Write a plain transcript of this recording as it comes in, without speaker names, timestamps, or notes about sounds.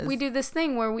We do this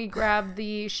thing where we grab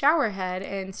the shower head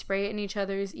and spray it in each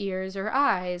other's ears or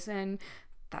eyes, and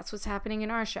that's what's happening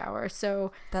in our shower.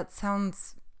 So that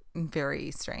sounds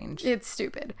very strange. It's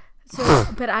stupid. So,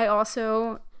 but I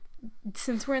also,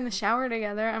 since we're in the shower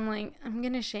together, I'm like, I'm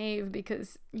gonna shave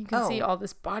because you can see all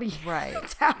this body hair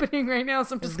that's happening right now.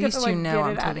 So I'm just gonna like get it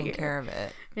I'm taking care of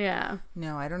it. Yeah.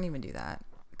 No, I don't even do that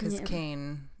because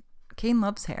Kane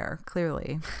loves hair,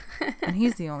 clearly, and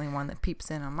he's the only one that peeps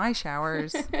in on my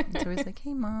showers. And so he's like,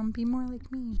 "Hey, Mom, be more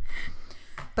like me."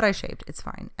 But I shaved. It's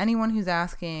fine. Anyone who's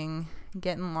asking,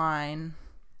 get in line.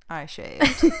 I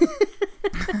shaved.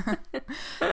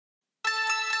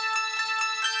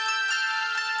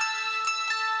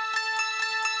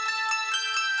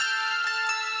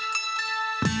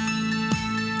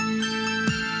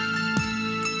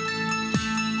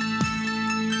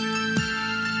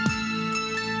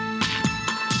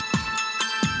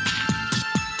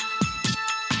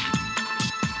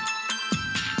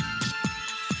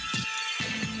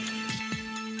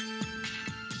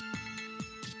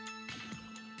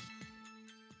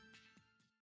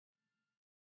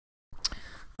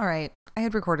 All right, I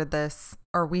had recorded this,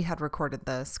 or we had recorded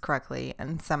this correctly,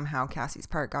 and somehow Cassie's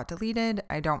part got deleted.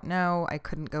 I don't know. I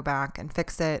couldn't go back and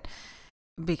fix it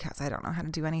because I don't know how to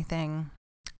do anything.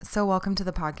 So welcome to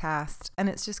the podcast, and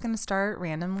it's just going to start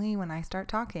randomly when I start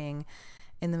talking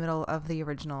in the middle of the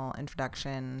original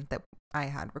introduction that I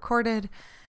had recorded.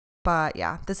 But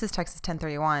yeah, this is Texas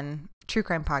 1031, true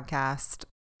crime podcast,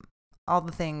 all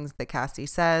the things that Cassie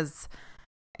says,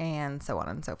 and so on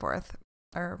and so forth.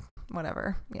 Or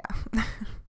whatever. Yeah.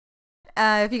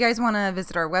 If you guys want to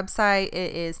visit our website,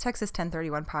 it is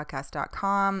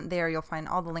texas1031podcast.com. There you'll find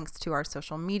all the links to our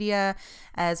social media,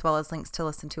 as well as links to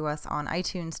listen to us on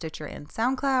iTunes, Stitcher, and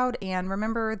SoundCloud. And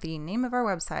remember, the name of our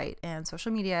website and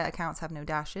social media accounts have no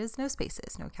dashes, no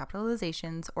spaces, no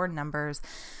capitalizations or numbers,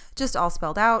 just all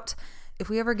spelled out. If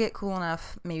we ever get cool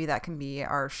enough, maybe that can be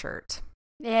our shirt.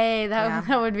 Yay,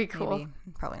 that would be cool. Maybe.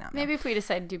 Probably not. Maybe if we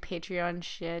decide to do Patreon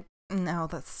shit. No,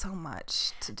 that's so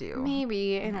much to do.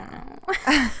 Maybe. I don't know.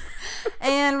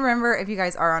 And remember, if you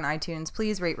guys are on iTunes,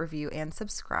 please rate, review, and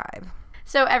subscribe.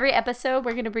 So every episode,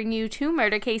 we're going to bring you 2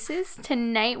 murder cases.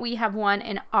 Tonight, we have one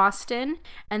in Austin,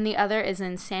 and the other is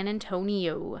in San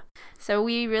Antonio. So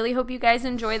we really hope you guys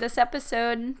enjoy this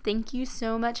episode. Thank you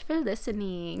so much for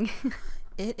listening.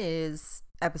 It is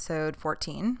episode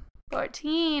 14.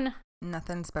 14.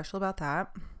 Nothing special about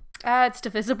that. It's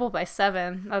divisible by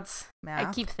 7. That's Math.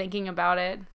 I keep thinking about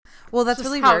it. Well, that's just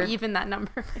really how weird. Even that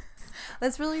number is.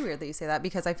 That's really weird that you say that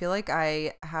because I feel like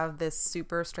I have this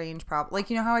super strange problem. Like,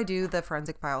 you know how I do the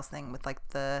forensic files thing with like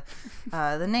the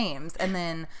names, and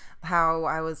then how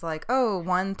I was like, oh,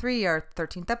 1-3, our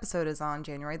 13th episode is on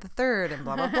January the 3rd, and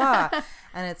blah blah blah.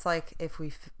 And it's like if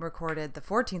we recorded the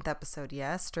 14th episode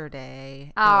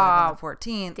yesterday, it would have been the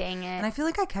 14th. Dang it! And I feel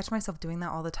like I catch myself doing that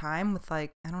all the time with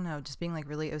like, I don't know, just being like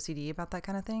really OCD about that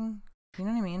kind of thing. You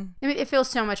know what I mean? It feels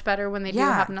so much better when they do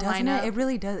happen to line up. It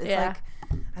really does. It's like,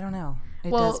 I don't know.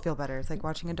 It does feel better. It's like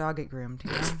watching a dog get groomed,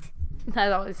 you know?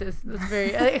 That always is. That's very,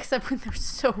 except when they're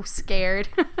so scared.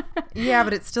 Yeah,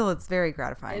 but it's very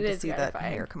gratifying to see that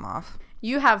hair come off.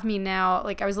 You have me now,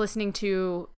 like I was listening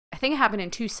to, I think it happened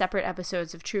in 2 separate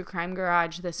episodes of True Crime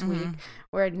Garage this week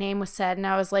where a name was said and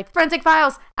I was like, Forensic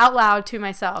Files out loud to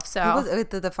myself. So who was it,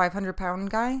 the 500-pound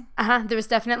guy? There was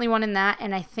definitely one in that.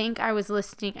 And I think I was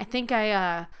listening. I think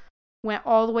I went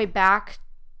all the way back.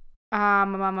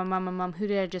 Who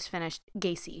did I just finish?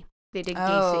 Gacy. They did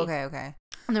Gacy. Oh, okay.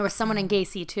 And there was someone in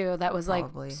Gacy too that was like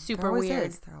super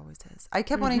weird. There always is. I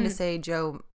kept wanting to say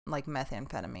Joe like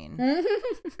methamphetamine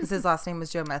because his last name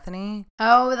was Joe Metheny.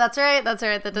 Oh, that's right. That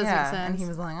does make sense. And he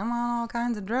was like, I'm on all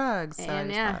kinds of drugs. So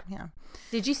and I just thought.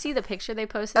 Did you see the picture they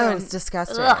posted? Oh, it was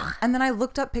disgusting. Ugh. And then I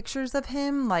looked up pictures of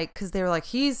him, like, because they were like,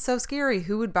 he's so scary.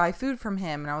 Who would buy food from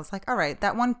him? And I was like, all right,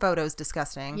 that one photo is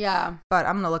disgusting. Yeah. But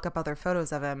I'm going to look up other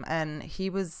photos of him. And he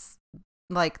was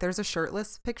like, there's a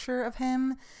shirtless picture of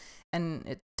him.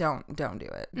 And don't do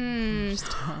it.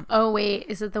 Just don't. Oh, wait.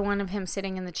 Is it the one of him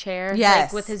sitting in the chair? Yes.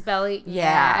 Like with his belly?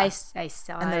 Yeah. I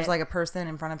saw it. And there's like a person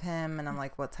in front of him. And I'm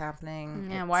like, what's happening?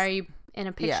 Yeah. Why are you in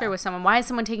a picture with someone? Why is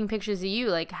someone taking pictures of you?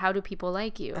 Like, how do people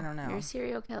like you? I don't know. You're a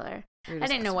serial killer. I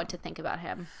didn't know what to think about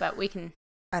him, but we can.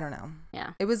 I don't know. Yeah.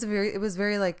 It was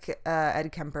very like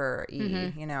Ed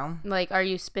Kemper-y, you know? Like, are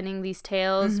you spinning these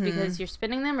tales because you're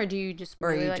spinning them, or do you just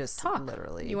really, or you like, just talk?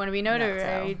 Literally. You want to be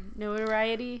notoriety?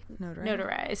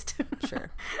 Notarized.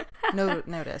 Sure.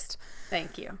 Noticed.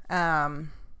 Thank you.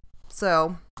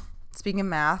 So, speaking of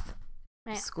math,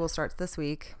 school starts this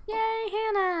week. Yay,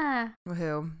 Hannah.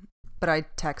 Woohoo. But I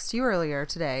texted you earlier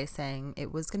today saying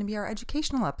it was going to be our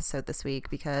educational episode this week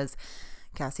because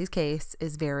Cassie's case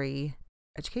is very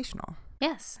educational.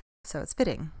 Yes. So it's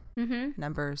fitting. Mm-hmm.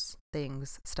 Numbers,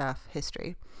 things, stuff,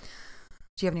 history.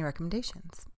 Do you have any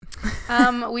recommendations?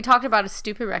 We talked about a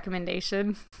stupid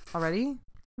recommendation. Already?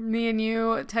 Me and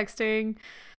you texting.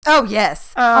 Oh,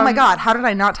 yes. Oh, my God. How did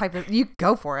I not type it? You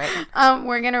go for it.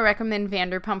 We're going to recommend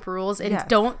Vanderpump Rules. And Yes.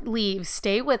 don't leave.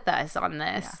 Stay with us on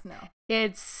this. Yeah, no.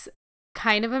 It's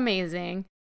kind of amazing.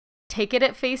 Take it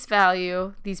at face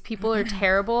value. These people are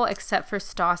terrible except for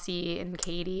Stassi and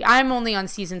Katie. I'm only on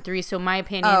season 3, so my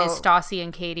opinion is Stassi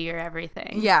and Katie are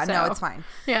everything. Yeah, so, no, it's fine.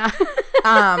 Yeah.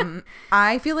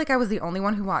 I feel like I was the only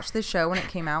one who watched this show when it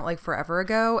came out like forever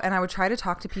ago, and I would try to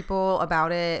talk to people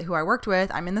about it who I worked with.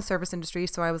 I'm in the service industry,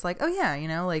 so I was like, oh yeah, you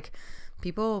know, like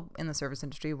people in the service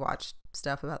industry watch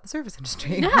stuff about the service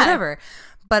industry, whatever.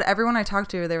 But everyone I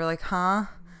talked to, they were like, huh?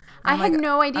 I had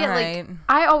no idea. Right. Like,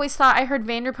 I always thought I heard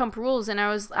Vanderpump Rules, and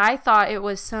I thought it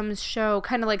was some show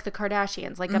kind of like the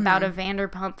Kardashians, like about a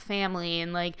Vanderpump family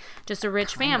and like just a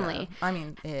rich family. I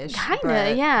mean, ish.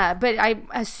 Kinda, yeah. But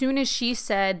as soon as she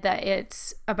said that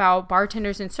it's about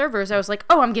bartenders and servers, I was like,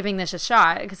 oh, I'm giving this a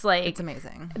shot because like it's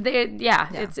amazing.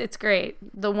 It's great.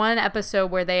 The one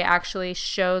episode where they actually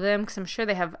show them, because I'm sure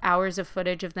they have hours of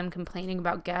footage of them complaining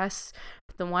about guests.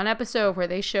 The one episode where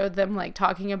they showed them like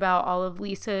talking about all of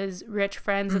Lisa's rich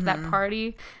friends at that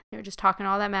party, they were just talking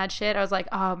all that mad shit. I was like,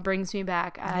 oh, it brings me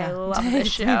back. I love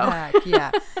this show.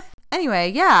 Yeah.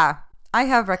 Anyway, yeah, I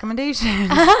have recommendations.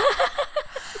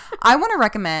 I want to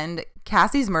recommend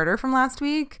Cassie's Murder from last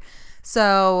week.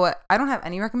 So I don't have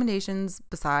any recommendations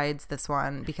besides this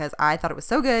one because I thought it was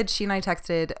so good. She and I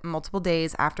texted multiple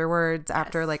days afterwards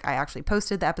after like I actually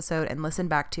posted the episode and listened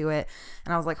back to it.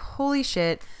 And I was like, holy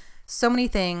shit. So many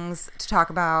things to talk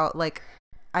about. Like,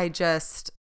 I don't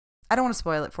want to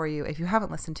spoil it for you. If you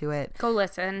haven't listened to it, go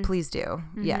listen. Please do.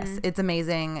 Mm-hmm. Yes, it's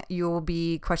amazing. You will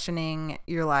be questioning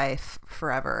your life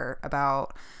forever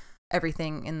about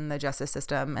everything in the justice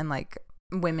system and like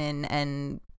women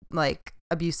and like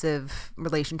abusive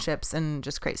relationships and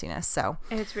just craziness. So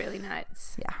it's really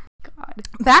nuts. Yeah. God.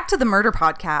 Back to the murder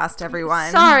podcast, everyone.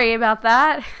 Sorry about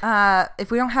that. If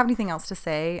we don't have anything else to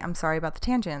say, I'm sorry about the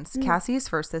tangents. Cassie is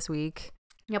first this week.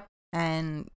 Yep.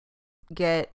 And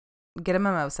get a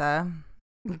mimosa,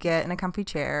 get in a comfy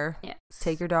chair, yes.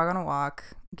 Take your dog on a walk,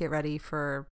 get ready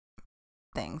for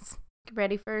things. Get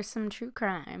ready for some true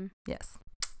crime. Yes.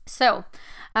 So,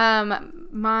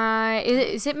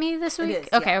 is it me this week? It is,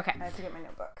 okay, yeah. okay. I have to get my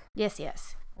notebook. Yes.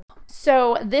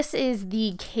 So this is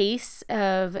the case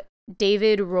of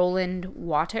David Roland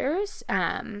Waters.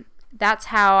 That's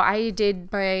how I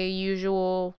did my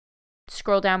usual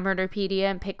scroll down Murderpedia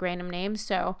and pick random names.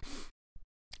 So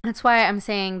that's why I'm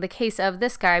saying the case of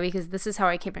this guy, because this is how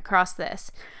I came across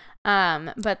this.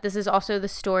 But this is also the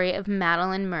story of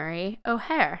Madalyn Murray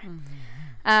O'Hair.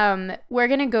 Mm-hmm. We're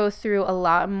going to go through a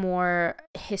lot more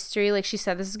history. Like she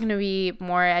said, this is going to be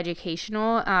more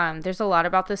educational. There's a lot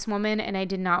about this woman, and I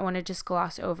did not want to just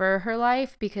gloss over her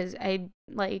life because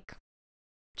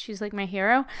she's like my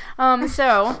hero.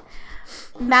 So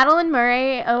Madalyn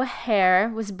Murray O'Hair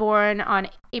was born on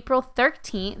April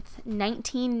 13th,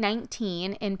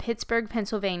 1919 in Pittsburgh,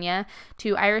 Pennsylvania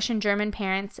to Irish and German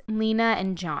parents, Lena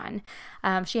and John.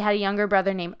 She had a younger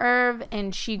brother named Irv,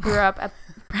 and she grew up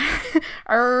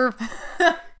Irv.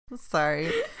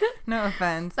 Sorry. No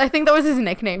offense. I think that was his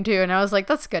nickname too, and I was like,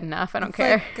 that's good enough. I don't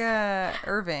care. Like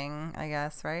Irving, I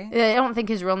guess, right? I don't think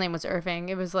his real name was Irving.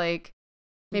 It was like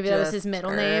maybe that was his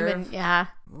middle name, and yeah.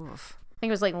 Oof. I think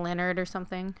it was like Leonard or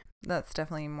something. That's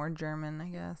definitely more German, I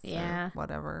guess. Yeah. Or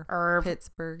whatever. Irv.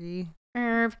 Pittsburghy.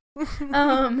 Irv.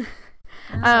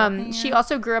 She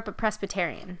also grew up a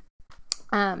Presbyterian.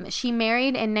 She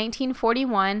married in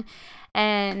 1941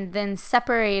 and then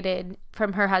separated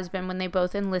from her husband when they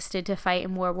both enlisted to fight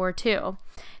in World War II.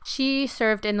 She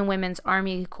served in the Women's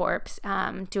Army Corps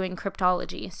doing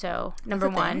cryptology. So, number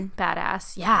one,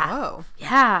 badass. Yeah. Whoa.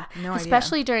 Yeah. No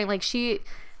Especially idea. during, like, she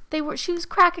was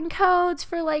cracking codes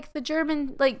for, like, the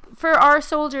German, like, for our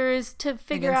soldiers to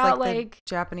figure against, out, like, the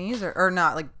Japanese or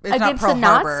not, like, it's against not Pearl the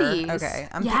Harbor. Nazis. Okay.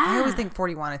 I always think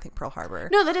 41, I think Pearl Harbor.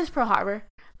 No, that is Pearl Harbor.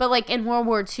 But, like, in World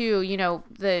War II, you know,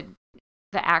 the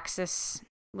Axis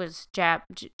was We're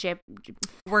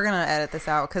going to edit this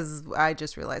out because I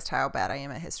just realized how bad I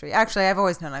am at history. Actually, I've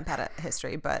always known I'm bad at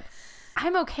history, but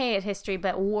I'm okay at history,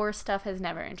 but war stuff has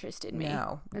never interested me.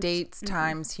 No. Dates,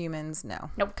 times, humans,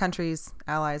 no. Nope. Countries,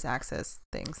 allies, Axis,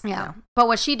 things. Yeah. No. But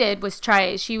what she did was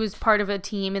she was part of a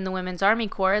team in the Women's Army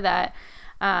Corps that,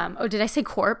 did I say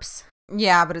corpse?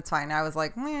 Yeah, but it's fine. I was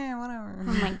like, whatever.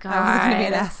 Oh my God. I was going to be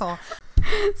an asshole.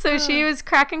 So she was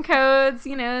cracking codes,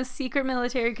 secret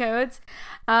military codes.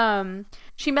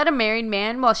 She met a married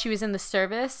man while she was in the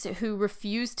service who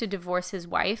refused to divorce his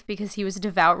wife because he was a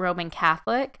devout Roman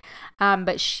Catholic.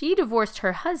 But she divorced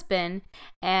her husband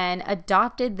and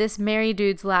adopted this married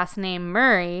dude's last name,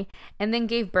 Murray, and then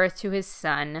gave birth to his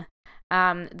son.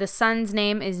 The son's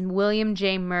name is William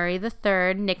J. Murray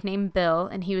III, nicknamed Bill,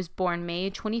 and he was born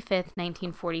May 25th,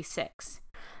 1946.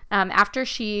 After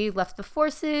she left the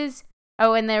forces,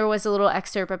 and there was a little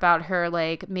excerpt about her,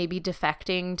 like, maybe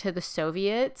defecting to the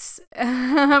Soviets,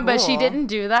 but she didn't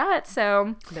do that,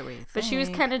 so, but she was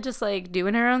kind of just, like,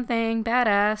 doing her own thing,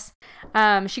 badass.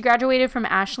 She graduated from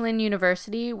Ashland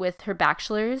University with her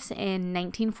bachelor's in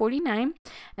 1949,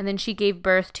 and then she gave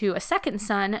birth to a second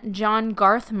son, John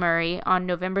Garth Murray, on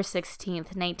November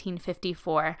 16th,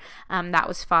 1954. That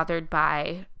was fathered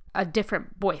by a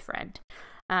different boyfriend.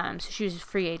 So she was a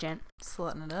free agent.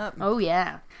 Slutting it up. Oh,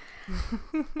 yeah.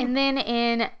 And then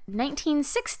in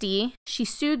 1960, she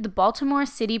sued the Baltimore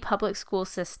City public school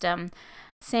system,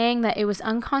 saying that it was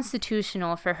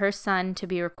unconstitutional for her son to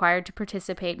be required to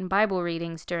participate in Bible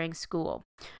readings during school.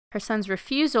 Her son's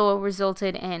refusal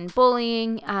resulted in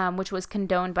bullying, which was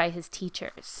condoned by his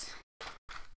teachers.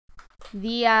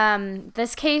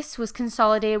 This case was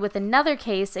consolidated with another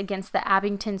case against the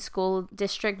Abington School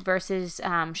District versus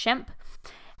Shemp.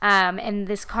 And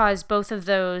this caused both of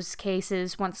those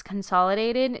cases, once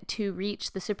consolidated, to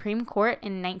reach the Supreme Court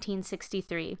in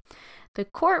 1963. The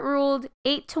court ruled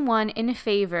 8-1 in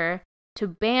favor to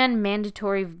ban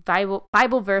mandatory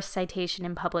Bible verse citation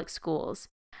in public schools.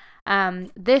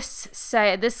 This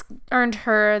earned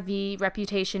her the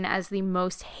reputation as the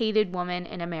most hated woman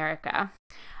in America.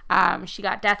 She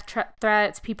got death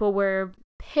threats. People were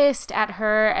pissed at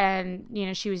her,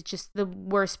 and she was just the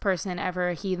worst person ever,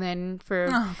 a heathen for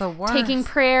taking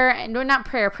prayer. And no, not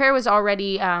prayer. Prayer was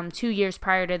already 2 years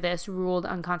prior to this ruled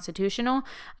unconstitutional,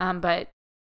 but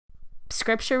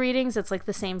scripture readings, it's like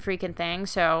the same freaking thing.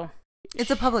 So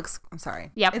it's a public I'm sorry.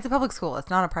 Yep. It's a public school.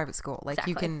 It's not a private school. Like,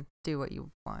 exactly. You can do what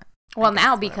you want. Well,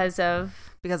 now because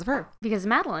of her. Because of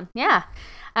Madeline, yeah.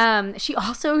 She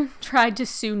also tried to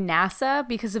sue NASA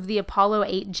because of the Apollo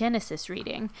 8 Genesis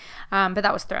reading, but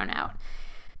that was thrown out.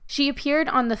 She appeared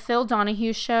on the Phil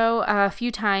Donahue show a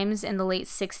few times in the late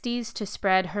 60s to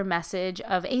spread her message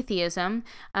of atheism.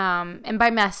 And by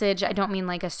message, I don't mean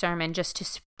like a sermon, just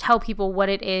to tell people what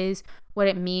it is, what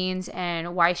it means,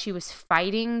 and why she was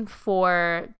fighting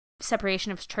for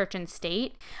separation of church and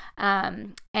state.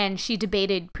 And she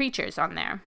debated preachers on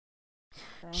there.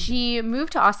 Okay. She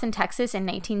moved to Austin, Texas in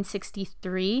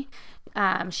 1963.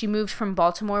 She moved from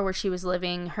Baltimore, where she was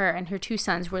living. Her and her two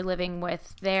sons were living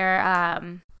with their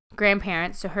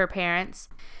grandparents, so her parents.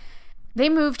 They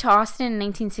moved to Austin in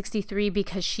 1963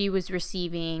 because she was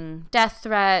receiving death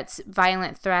threats,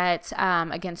 violent threats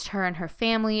against her and her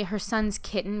family. Her son's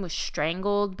kitten was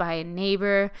strangled by a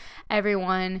neighbor.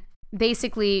 Everyone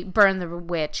basically burn the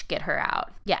witch, get her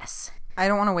out. Yes. I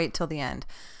don't want to wait till the end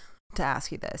to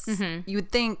ask you this. Mm-hmm. You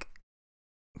would think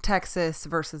Texas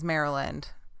versus Maryland.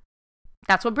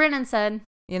 That's what Brennan said.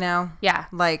 Yeah.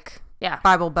 Like, yeah.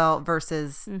 Bible Belt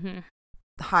versus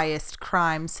the highest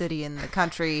crime city in the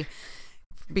country,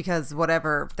 because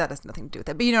whatever, that has nothing to do with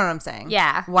it. But you know what I'm saying?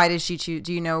 Yeah. Why did she choose?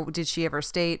 Do you know, did she ever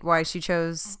state why she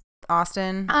chose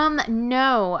Austin?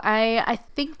 No. I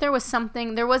think there was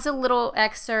a little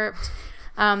excerpt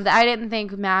that I didn't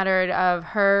think mattered of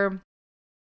her.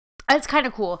 It's kind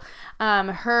of cool.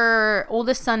 Her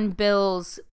oldest son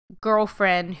Bill's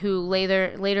girlfriend, who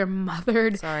later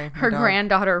mothered her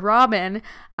granddaughter Robin,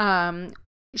 Madeline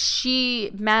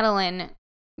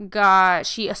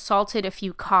she assaulted a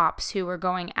few cops who were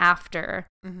going after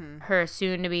her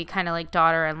soon-to-be kind of like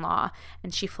daughter-in-law,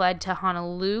 and she fled to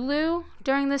Honolulu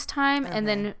during this time, and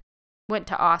then went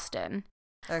to Austin.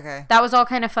 Okay. That was all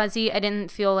kind of fuzzy. I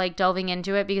didn't feel like delving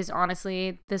into it because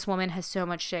honestly, this woman has so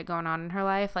much shit going on in her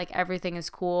life. Like, everything is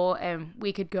cool, and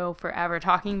we could go forever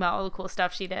talking about all the cool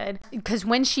stuff she did. Because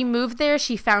when she moved there,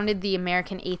 she founded the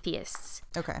American Atheists.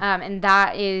 Okay. And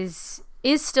that is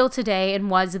still today, and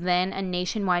was then, a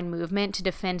nationwide movement to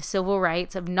defend civil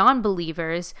rights of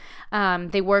non-believers.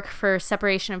 They work for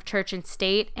separation of church and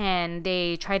state, and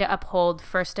they try to uphold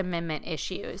First Amendment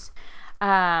issues.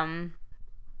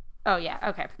 Oh, yeah.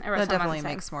 Okay. That definitely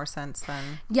makes more sense than...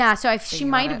 Yeah, so she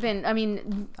might have been... I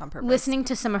mean, on purpose. Listening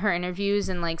to some of her interviews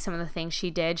and, like, some of the things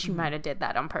she did, she might have did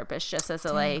that on purpose, just as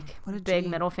a big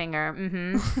middle finger.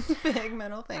 Mm-hmm. Big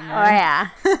middle finger. Oh, yeah.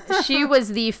 She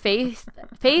was the face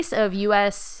of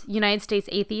United States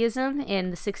atheism in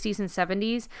the 60s and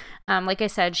 70s. Like I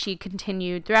said, she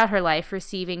continued throughout her life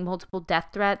receiving multiple death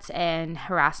threats and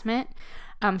harassment.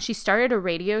 She started a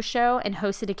radio show and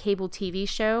hosted a cable TV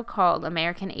show called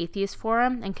American Atheist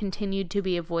Forum and continued to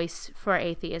be a voice for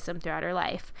atheism throughout her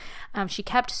life. She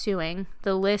kept suing.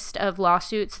 The list of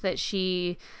lawsuits that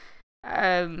she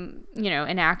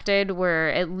enacted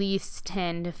were at least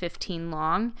 10 to 15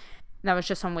 long. That was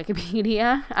just on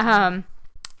Wikipedia.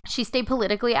 She stayed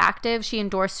politically active. She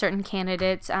endorsed certain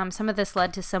candidates. Some of this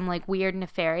led to some like weird,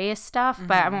 nefarious stuff,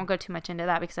 but I won't go too much into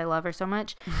that because I love her so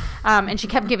much. And she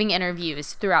kept giving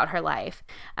interviews throughout her life.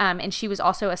 And she was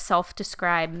also a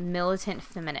self-described militant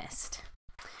feminist.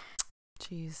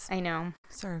 Jeez. I know.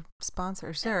 It's our sponsor.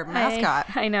 It's our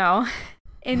mascot. I know.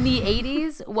 In the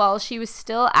 80s, while she was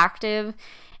still active,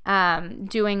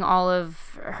 doing all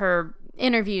of her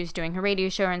interviews, doing her radio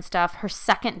show and stuff, her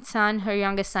second son, her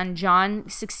youngest son, John,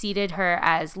 succeeded her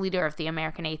as leader of the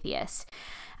American Atheists.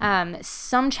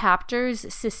 Some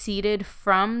chapters seceded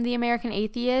from the American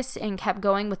Atheists and kept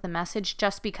going with the message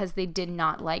just because they did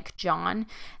not like John.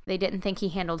 They didn't think he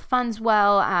handled funds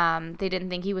well. They didn't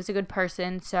think he was a good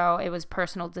person, so it was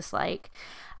personal dislike.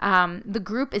 The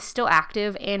group is still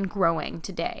active and growing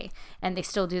today, and they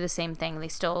still do the same thing. They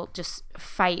still just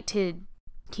fight to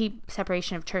keep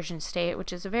separation of church and state,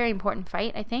 which is a very important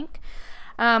fight, I think.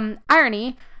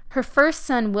 Irony, her first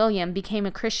son, William, became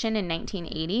a Christian in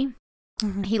 1980.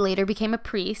 Mm-hmm. He later became a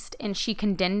priest, and she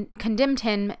condemned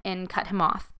him and cut him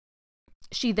off.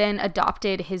 She then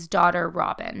adopted his daughter,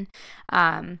 Robin.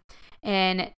 In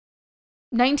the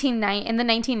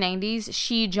 1990s,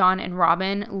 she, John, and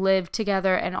Robin lived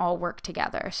together and all worked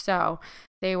together. So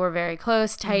they were very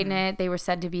close, tight-knit. They were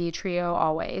said to be a trio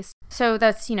always. So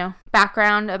that's,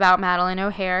 background about Madalyn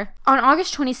O'Hair. On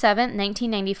August 27,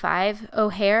 1995,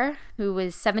 O'Hair, who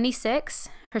was 76,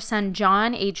 her son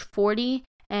John, age 40,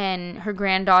 and her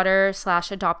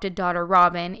granddaughter/adopted daughter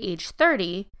Robin, age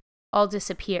 30, all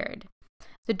disappeared.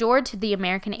 The door to the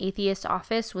American Atheist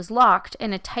office was locked,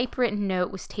 and a typewritten note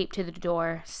was taped to the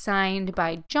door, signed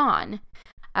by John,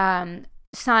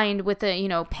 signed with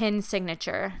a, pen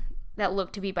signature that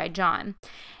looked to be by John.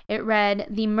 It read,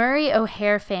 "The Murray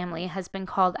O'Hair family has been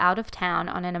called out of town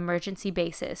on an emergency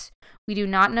basis. We do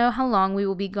not know how long we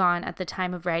will be gone at the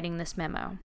time of writing this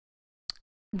memo."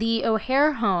 The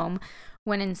O'Hair home,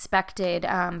 when inspected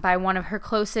by one of her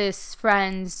closest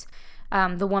friends,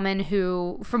 the woman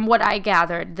who, from what I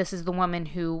gathered, this is the woman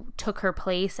who took her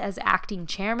place as acting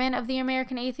chairman of the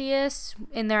American Atheists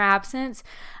in their absence.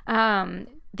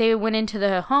 They went into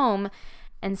the home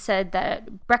and said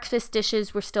that breakfast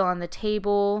dishes were still on the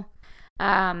table.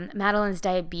 Madalyn's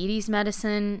diabetes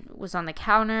medicine was on the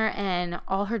counter, and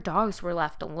all her dogs were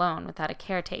left alone without a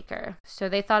caretaker. So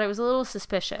they thought it was a little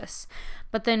suspicious.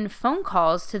 But then phone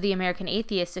calls to the American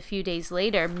Atheists a few days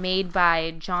later, made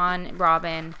by John,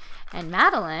 Robin, and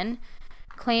Madalyn,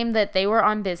 claimed that they were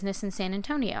on business in San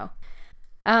Antonio.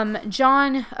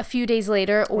 John, a few days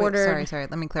later, ordered... Wait, sorry.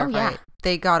 Let me clarify. Oh, yeah.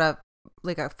 They got a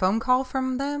phone call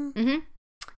from them? Mm-hmm.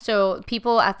 So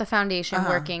people at the foundation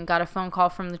working got a phone call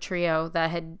from the trio that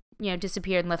had,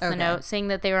 disappeared and left the note saying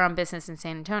that they were on business in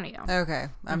San Antonio. Okay.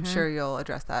 I'm sure you'll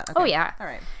address that. Okay. Oh, yeah. All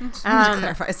right. Just to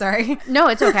clarify. Sorry. No,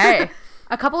 it's okay.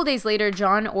 A couple of days later,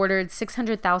 John ordered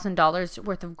 $600,000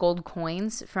 worth of gold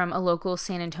coins from a local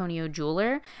San Antonio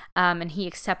jeweler, and he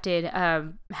accepted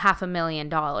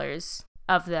 $500,000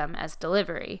 of them as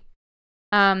delivery.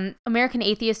 American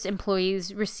Atheist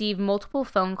employees received multiple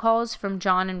phone calls from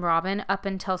John and Robin up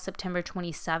until September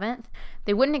 27th.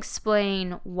 They wouldn't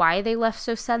explain why they left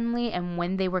so suddenly and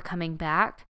when they were coming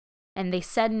back. And they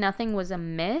said nothing was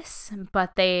amiss,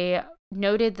 but they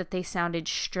noted that they sounded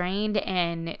strained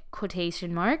and,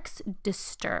 quotation marks,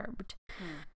 disturbed.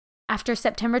 After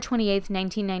September 28th,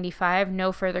 1995,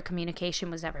 no further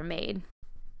communication was ever made.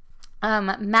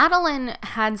 Madalyn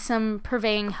had some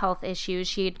purveying health issues.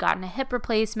 She had gotten a hip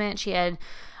replacement. She had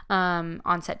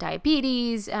onset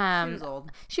diabetes. She was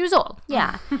old. She was old,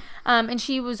 yeah. And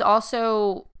she was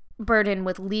also burdened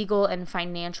with legal and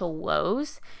financial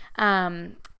woes.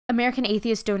 American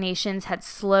Atheist donations had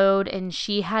slowed, and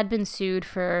she had been sued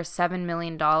for $7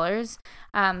 million.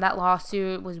 That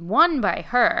lawsuit was won by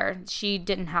her. She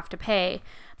didn't have to pay.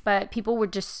 But people were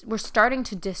starting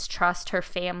to distrust her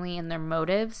family and their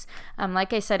motives.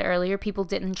 Like I said earlier, people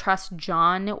didn't trust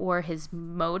John or his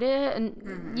motive.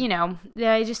 And,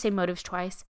 I just say motives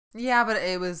twice. Yeah, but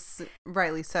it was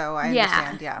rightly so. I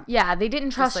understand, yeah. Yeah, they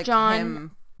didn't trust like John.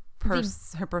 Him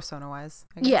her persona-wise,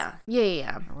 I guess.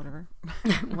 Yeah. Or whatever.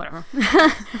 Whatever.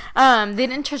 They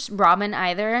didn't trust Robin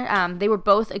either. They were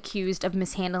both accused of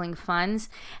mishandling funds,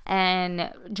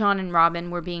 and John and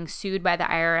Robin were being sued by the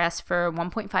IRS for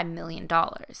 $1.5 million.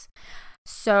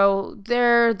 So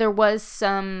there was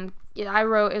some I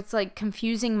wrote, it's like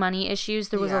confusing money issues.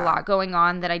 There was a lot going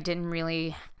on that I didn't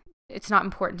really, it's not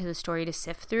important to the story to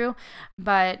sift through.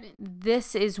 But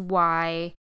this is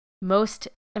why most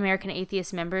American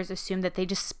Atheist members assume that they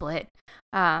just split.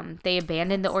 They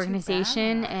abandoned the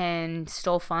organization and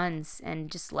stole funds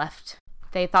and just left.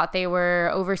 They thought they were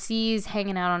overseas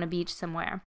hanging out on a beach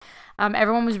somewhere.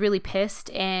 Everyone was really pissed,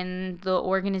 and the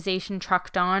organization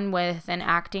trucked on with an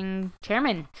acting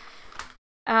chairman.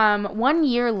 1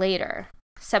 year later,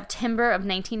 September of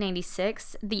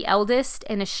 1996, the eldest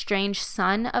and estranged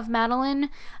son of Madeleine,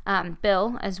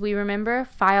 Bill, as we remember,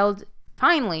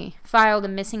 finally filed a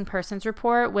missing persons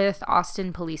report with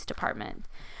Austin Police Department.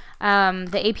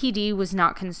 The APD was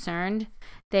not concerned.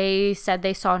 They said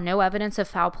they saw no evidence of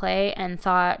foul play and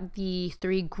thought the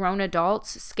 3 grown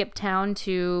adults skipped town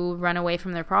to run away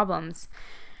from their problems.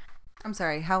 I'm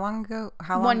sorry, how long ago?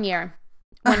 1 year.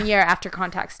 1 year after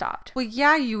contact stopped. Well,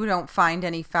 yeah, you don't find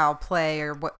any foul play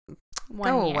or what.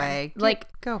 Go away.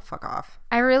 Go fuck off.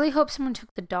 I really hope someone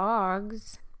took the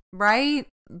dogs. Right?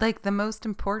 Like the most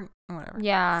important, whatever.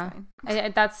 Yeah.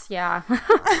 Yeah.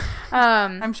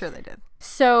 I'm sure they did.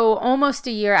 So almost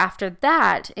a year after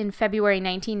that, in February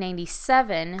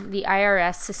 1997, the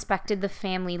IRS suspected the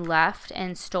family left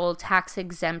and stole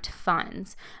tax-exempt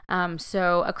funds.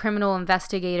 So a criminal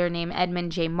investigator named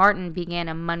Edmund J. Martin began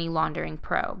a money laundering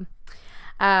probe.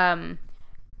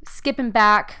 Skipping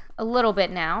back a little bit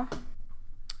now.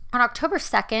 On October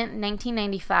 2nd,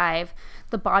 1995,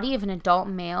 the body of an adult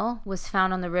male was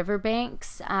found on the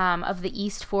riverbanks of the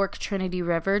East Fork Trinity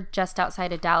River just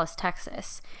outside of Dallas,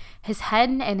 Texas. His head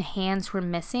and hands were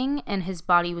missing, and his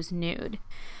body was nude.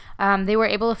 They were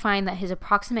able to find that his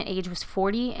approximate age was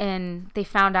 40, and they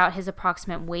found out his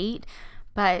approximate weight,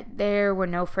 but there were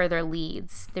no further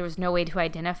leads. There was no way to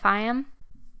identify him.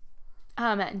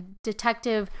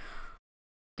 Detective...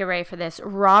 Get ready for this.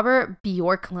 Robert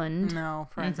Bjorklund. No,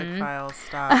 Forensic Files,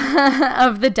 stop.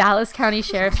 Of the Dallas County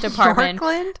Sheriff's Department.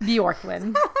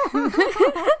 Bjorklund?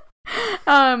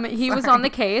 He was on the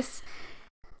case,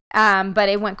 but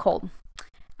it went cold.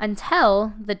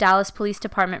 Until the Dallas Police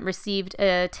Department received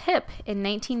a tip in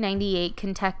 1998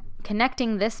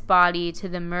 connecting this body to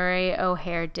the Murray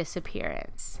O'Hair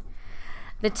disappearance.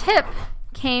 The tip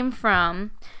came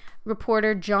from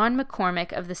reporter John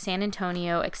McCormick of the San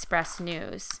Antonio Express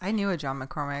News. I knew a John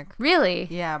McCormick. Really?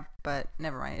 Yeah, but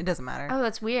never mind. It doesn't matter. Oh,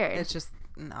 that's weird. It's just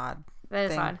an odd That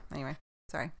is thing. odd. Anyway,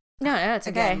 sorry. No, it's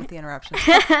okay. Again, with the interruption.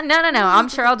 No. I'm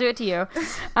sure I'll do it to you.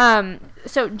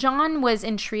 So John was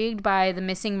intrigued by the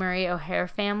missing Murray O'Hair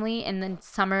family in the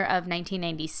summer of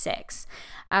 1996.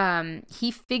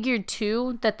 He figured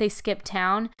too that they skipped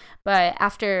town, but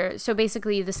so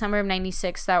basically the summer of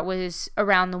 96, that was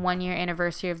around the 1 year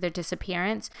anniversary of their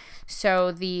disappearance.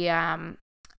 So the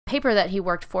paper that he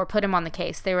worked for put him on the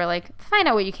case. They were like, find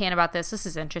out what you can about this. This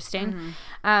is interesting.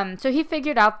 So he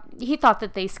thought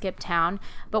that they skipped town,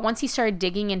 but once he started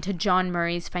digging into John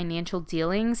Murray's financial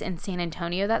dealings in San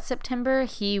Antonio that September,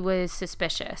 he was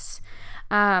suspicious.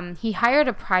 He hired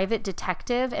a private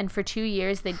detective, and for 2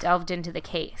 years they delved into the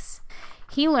case.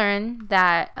 He learned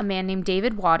that a man named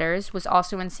David Waters was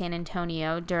also in San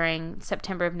Antonio during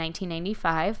September of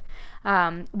 1995.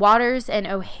 Waters and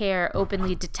O'Hair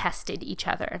openly detested each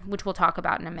other, which we'll talk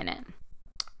about in a minute.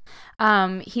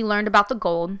 He learned about the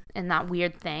gold and that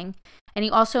weird thing. And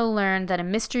he also learned that a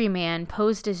mystery man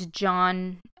posed as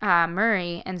John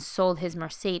Murray and sold his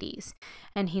Mercedes.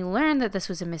 And he learned that this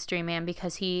was a mystery man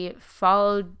because he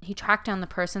tracked down the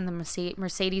person the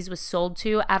Mercedes was sold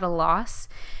to at a loss,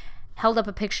 held up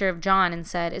a picture of John and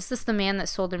said, "Is this the man that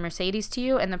sold the Mercedes to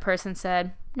you?" And the person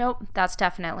said, "Nope, that's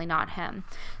definitely not him."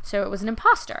 So it was an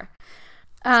imposter.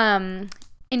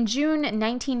 In June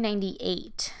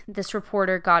 1998, this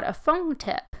reporter got a phone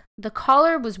tip. The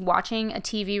caller was watching a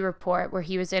TV report where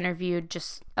he was interviewed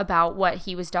just about what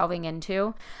he was delving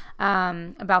into,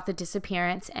 about the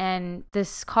disappearance, and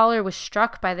this caller was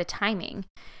struck by the timing.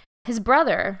 His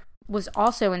brother was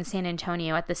also in San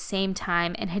Antonio at the same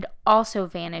time and had also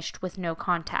vanished with no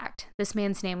contact. This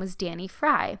man's name was Danny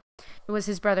Fry. It was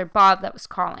his brother Bob that was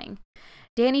calling.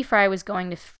 Danny Fry was going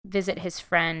to visit his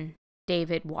friend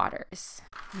David Waters.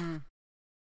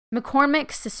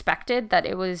 McCormick suspected that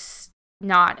it was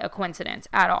not a coincidence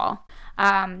at all.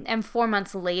 And 4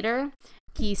 months later,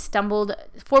 October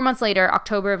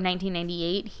of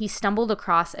 1998, he stumbled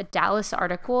across a Dallas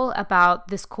article about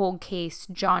this cold case,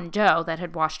 John Doe, that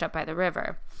had washed up by the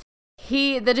river.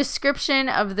 The description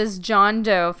of this John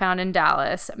Doe found in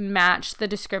Dallas matched the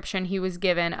description he was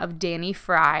given of Danny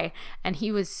Fry, and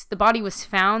the body was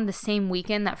found the same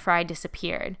weekend that Fry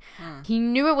disappeared. He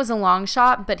knew it was a long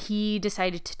shot, but he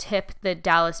decided to tip the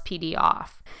Dallas PD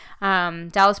off.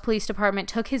 Dallas Police Department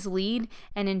took his lead,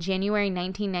 and in January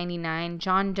 1999,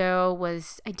 John Doe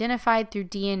was identified through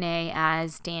DNA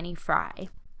as Danny Fry.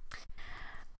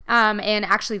 And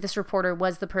actually, this reporter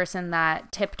was the person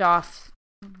that tipped off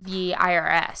the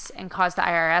IRS and caused the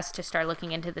IRS to start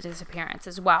looking into the disappearance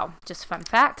as well. Just fun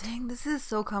fact. Dang, this is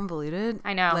so convoluted.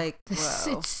 I know. Like,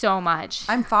 whoa. It's so much.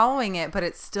 I'm following it, but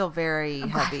it's still very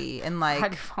heavy and like.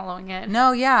 I'm following it.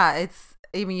 No, yeah,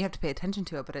 I mean, you have to pay attention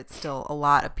to it, but it's still a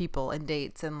lot of people and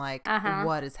dates and like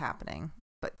what is happening.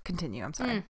 But continue. I'm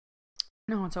sorry.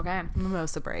 No, it's okay.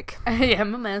 Mimosa break. Yeah,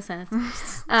 mimosas.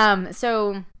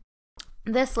 So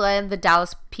this led the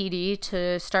Dallas PD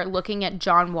to start looking at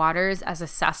John Waters as a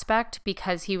suspect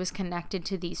because he was connected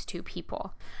to these two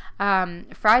people.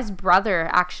 Fry's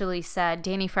brother actually said,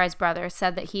 Danny Fry's brother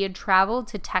said that he had traveled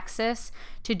to Texas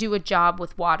to do a job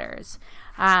with Waters.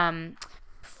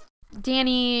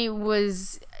 Danny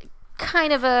was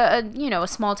kind of a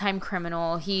small-time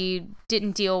criminal. He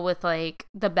didn't deal with like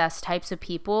the best types of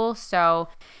people, so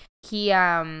he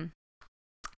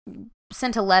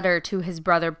sent a letter to his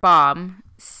brother Bob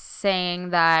saying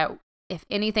that if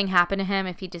anything happened to him,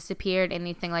 if he disappeared,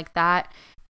 anything like that,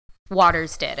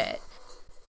 Waters did it.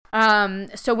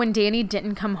 So when Danny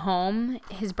didn't come home,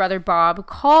 his brother Bob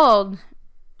called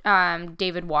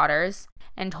David Waters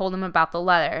and told him about the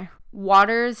letter.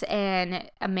 Waters and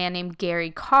a man named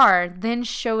Gary Carr then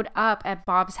showed up at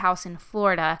Bob's house in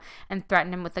Florida and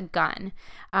threatened him with a gun.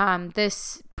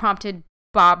 This prompted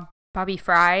Bobby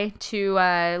Fry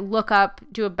to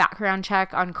do a background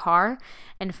check on Carr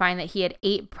and find that he had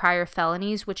 8 prior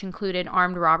felonies, which included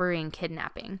armed robbery and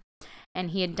kidnapping.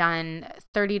 And he had done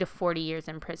 30 to 40 years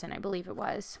in prison, I believe it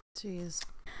was. Jeez.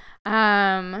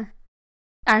 I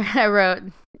wrote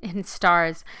in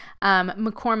stars,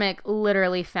 McCormick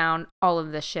literally found all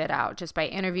of this shit out just by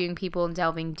interviewing people and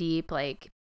delving deep, like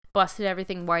busted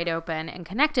everything wide open and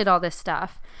connected all this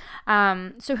stuff.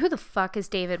 So who the fuck is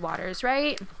David Waters,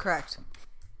 right? Correct.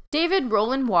 David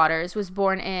Roland Waters was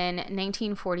born in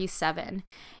 1947.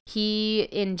 He,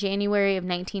 in January of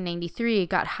 1993,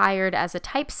 got hired as a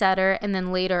typesetter and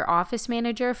then later office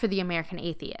manager for the American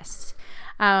Atheists.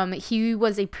 He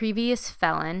was a previous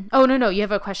felon. Oh, no, you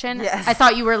have a question? Yes. I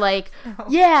thought you were like,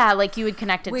 yeah, like you had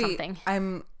connected something.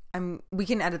 We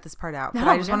can edit this part out, but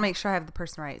I just want to make sure I have the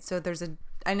person right. So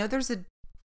I know there's a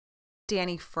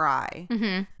Danny Fry.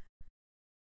 Mm-hmm.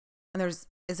 And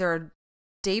is there a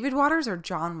David Waters or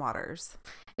John Waters?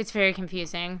 It's very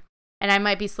confusing. And I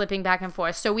might be slipping back and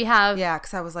forth. So we have... Yeah,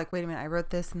 because I was like, wait a minute, I wrote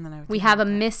this and then we have a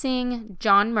missing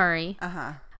John Murray.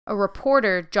 Uh-huh. A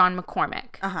reporter, John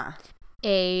McCormick. Uh-huh.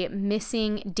 A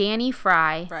missing Danny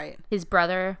Fry. Right. His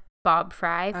brother, Bob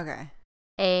Fry. Okay.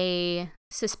 A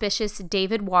suspicious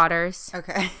David Waters.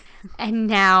 Okay. And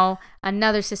now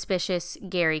another suspicious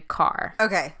Gary Carr.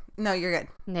 Okay. No, you're good.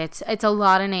 It's a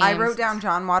lot of names. I wrote down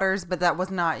John Waters, but that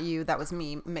was not you. That was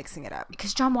me mixing it up.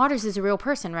 Because John Waters is a real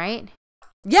person, right?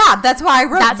 Yeah, that's why I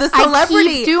wrote the celebrity.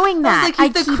 I keep doing that. I was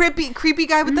like, he's the creepy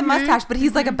guy with the mustache, but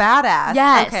he's like a badass.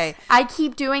 Yes. Okay. I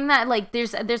keep doing that. Like,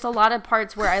 there's a lot of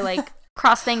parts where I like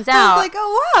cross things out. I was like,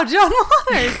 oh wow, John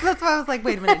Waters. That's why I was like,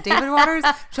 wait a minute, David Waters,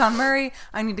 John Murray.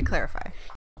 I need to clarify.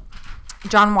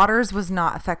 John Waters was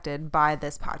not affected by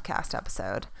this podcast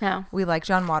episode. No. We like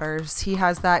John Waters. He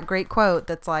has that great quote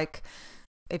that's like,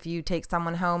 if you take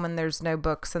someone home and there's no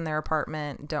books in their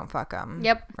apartment, don't fuck them.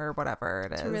 Yep. Or whatever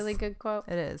it is. It's a really good quote.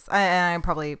 It is. I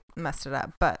probably messed it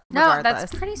up, but no, regardless.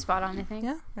 that's pretty spot on, I think.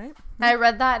 Yeah, right? I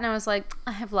read that and I was like,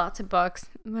 I have lots of books.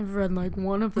 I've read like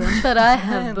one of them, but I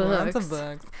have books. Lots of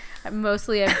books.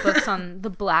 Mostly I have books on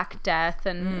the Black Death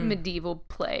and medieval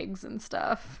plagues and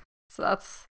stuff. So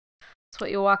that's what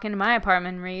you'll walk into my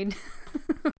apartment and read.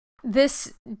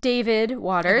 This David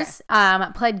Waters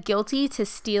pled guilty to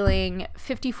stealing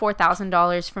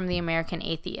 $54,000 from the American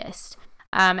Atheist.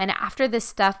 And after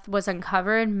this theft was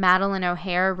uncovered, Madeline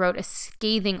O'Hare wrote a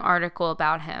scathing article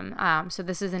about him. So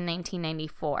this is in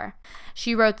 1994.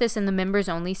 She wrote this in the members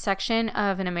only section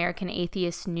of an American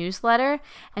Atheist newsletter,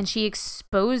 and she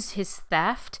exposed his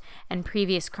theft and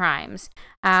previous crimes.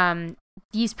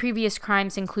 These previous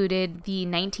crimes included the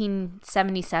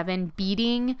 1977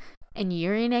 beating and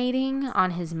urinating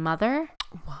on his mother.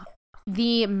 What?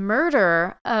 The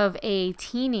murder of a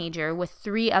teenager with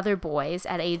 3 other boys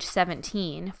at age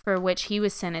 17, for which he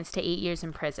was sentenced to 8 years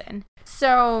in prison.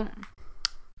 So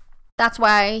That's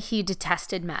why he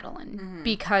detested Madeline,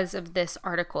 because of this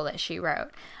article that she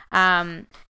wrote.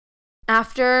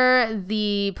 After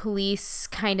the police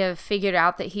kind of figured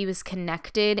out that he was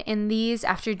connected in these,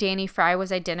 after Danny Fry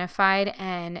was identified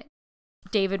and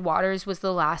David Waters was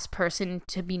the last person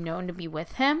to be known to be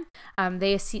with him,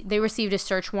 they received a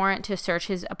search warrant to search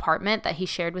his apartment that he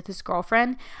shared with his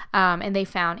girlfriend, and they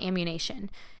found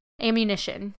ammunition.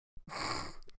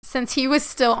 Since he was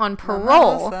still on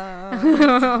parole,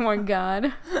 oh my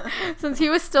God, since he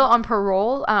was still on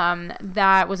parole,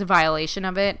 that was a violation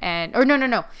of it.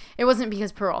 No, it wasn't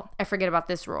because parole. I forget about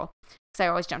this rule because I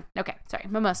always jump. Okay, sorry,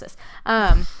 mimosas.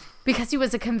 Because he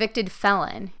was a convicted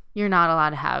felon, you're not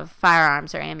allowed to have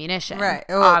firearms or ammunition. Right.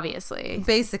 Well, obviously.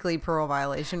 Basically parole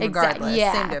violation regardless.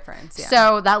 Yeah. Same difference. Yeah.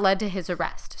 So that led to his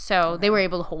arrest. So they were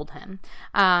able to hold him.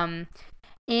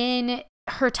 In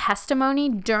her testimony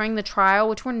during the trial,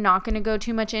 which we're not going to go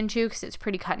too much into because it's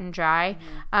pretty cut and dry,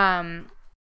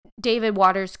 David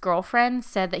Waters' girlfriend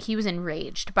said that he was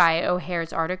enraged by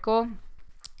O'Hare's article.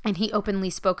 And he openly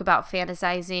spoke about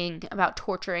fantasizing, about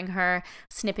torturing her,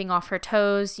 snipping off her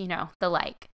toes, the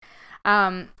like.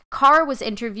 Carr was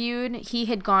interviewed. He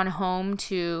had gone home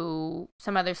to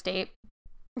some other state.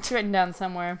 It's written down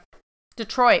somewhere.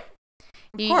 Detroit.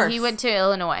 He went to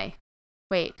Illinois.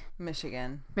 Wait.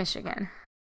 Michigan.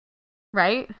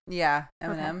 Right? Yeah.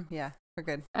 Eminem. Okay. Yeah. We're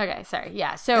good. Okay. Sorry.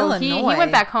 Yeah. So he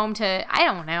went back home to, I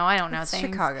don't know it's things.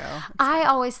 Chicago. I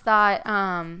always thought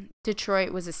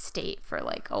Detroit was a state for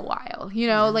like a while.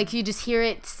 Like you just hear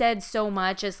it said so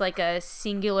much as like a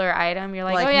singular item. You're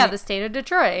like, oh yeah, the state of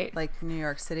Detroit. Like New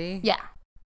York City? Yeah.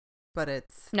 But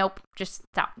it's... Nope. Just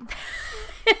stop.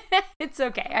 It's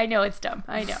okay. I know it's dumb.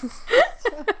 I know.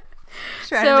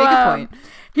 Trying to make a point.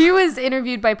 He was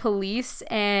interviewed by police,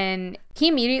 and he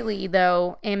immediately,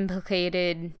 though,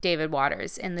 implicated David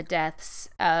Waters in the deaths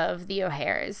of the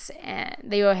O'Hares and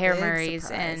the O'Hare Murrays,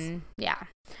 and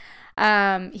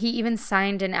he even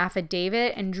signed an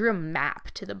affidavit and drew a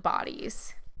map to the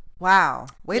bodies. Wow,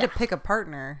 way to pick a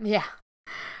partner. Yeah.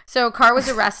 So Carr was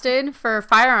arrested for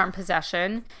firearm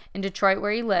possession in Detroit,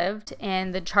 where he lived,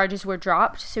 and the charges were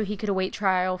dropped so he could await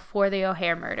trial for the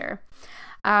O'Hare murder.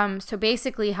 So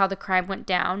basically how the crime went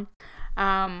down,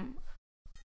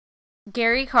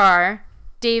 Gary Carr,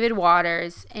 David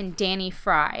Waters, and Danny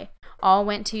Fry all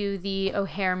went to the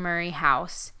O'Hare Murray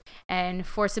house and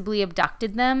forcibly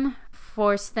abducted them,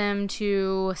 forced them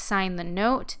to sign the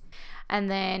note, and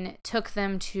then took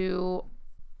them to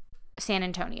San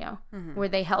Antonio, where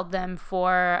they held them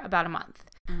for about a month.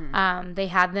 They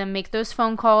had them make those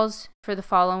phone calls for the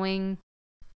following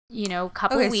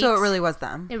couple weeks. Okay, so it really was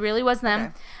them. It really was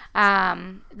them. Okay.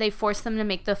 They forced them to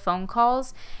make the phone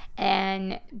calls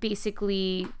and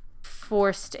basically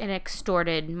forced and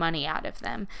extorted money out of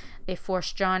them. They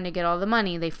forced John to get all the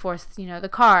money. They forced, the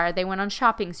car. They went on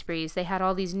shopping sprees. They had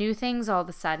all these new things all of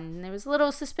a sudden. It was a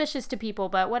little suspicious to people,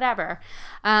 but whatever.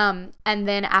 And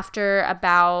then after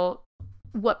about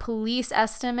what police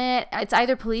estimate, it's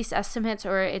either police estimates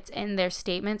or it's in their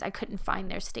statements. I couldn't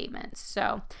find their statements.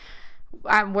 So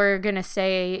we're going to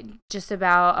say just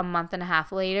about a month and a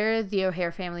half later, the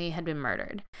O'Hare family had been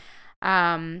murdered.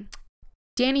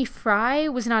 Danny Fry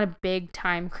was not a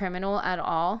big-time criminal at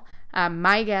all.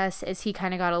 My guess is he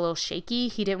kind of got a little shaky.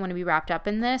 He didn't want to be wrapped up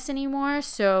in this anymore,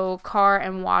 so Carr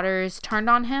and Waters turned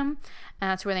on him, and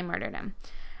that's where they murdered him.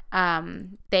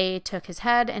 They took his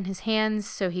head and his hands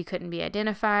so he couldn't be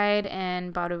identified,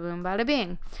 and bada boom, bada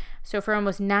bing. So for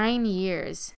almost 9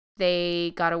 years,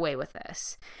 they got away with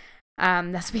this.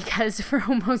 That's because for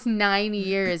almost 9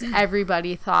 years,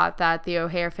 everybody thought that the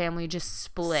O'Hare family just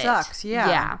split. Sucks,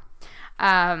 yeah.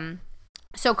 Yeah.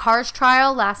 So Carr's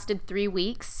trial lasted 3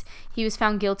 weeks. He was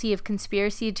found guilty of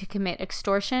conspiracy to commit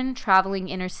extortion, traveling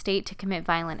interstate to commit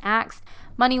violent acts,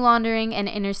 money laundering, and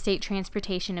interstate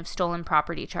transportation of stolen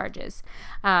property charges.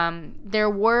 There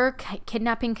were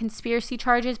kidnapping conspiracy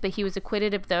charges, but he was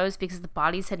acquitted of those because the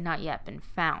bodies had not yet been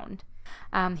found.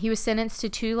 He was sentenced to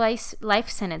 2 life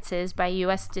sentences by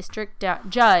U.S. District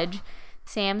Judge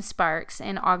Sam Sparks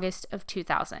in August of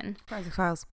 2000. Forensic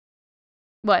Files.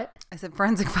 What? I said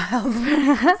Forensic Files.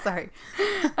 Sorry.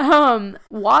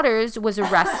 Waters was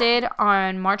arrested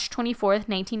on March 24th,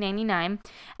 1999,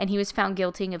 and he was found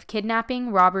guilty of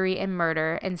kidnapping, robbery, and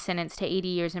murder and sentenced to 80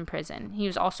 years in prison. He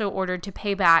was also ordered to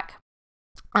pay back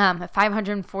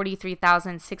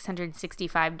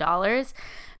 $543,665,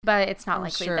 but it's not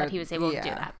likely that he was able to do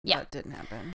that. Yeah, that didn't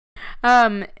happen.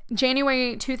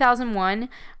 January 2001,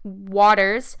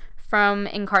 Waters, from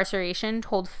incarceration,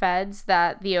 told feds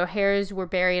that the O'Hares were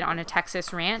buried on a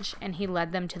Texas ranch, and he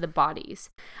led them to the bodies.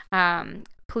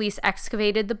 Police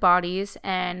excavated the bodies,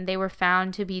 and they were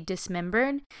found to be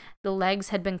dismembered. The legs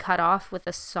had been cut off with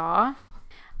a saw.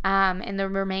 And the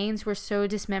remains were so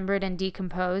dismembered and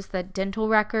decomposed that dental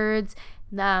records,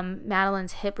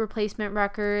 Madeleine's hip replacement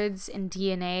records, and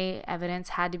DNA evidence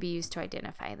had to be used to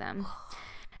identify them.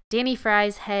 Danny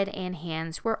Fry's head and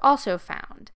hands were also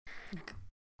found.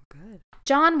 Good.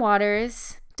 John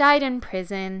Waters died in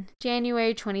prison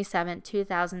January 27,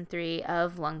 2003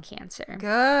 of lung cancer.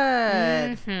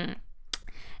 Good. Mm-hmm.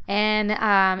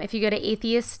 And if you go to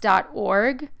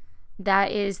atheist.org,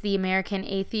 that is the American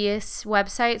Atheists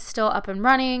website, still up and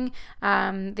running.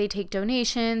 They take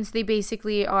donations. They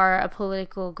basically are a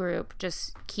political group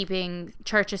just keeping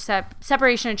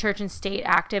separation of church and state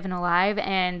active and alive.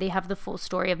 And they have the full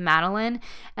story of Madeleine,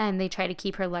 and they try to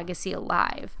keep her legacy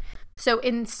alive. So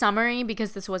in summary,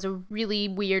 because this was a really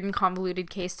weird and convoluted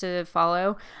case to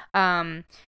follow,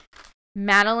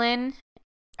 Madeleine,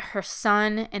 her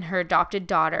son, and her adopted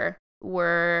daughter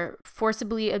were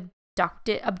forcibly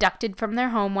abducted from their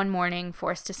home one morning,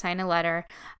 forced to sign a letter.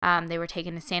 They were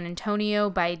taken to San Antonio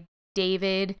by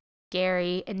David,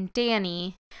 Gary, and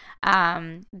Danny.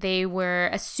 They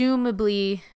were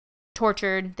assumably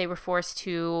tortured. They were forced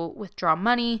to withdraw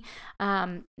money.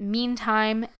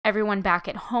 Meantime, everyone back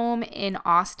at home in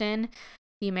Austin,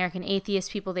 the American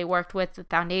Atheist people they worked with, the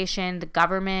foundation, the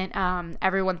government,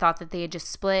 everyone thought that they had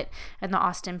just split, and the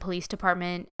Austin Police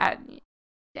Department, I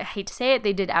hate to say it,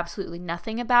 they did absolutely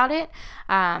nothing about it.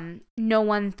 No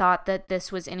one thought that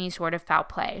this was any sort of foul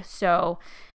play. So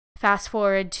fast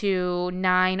forward to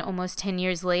 9, almost 10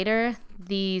 years later,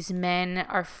 these men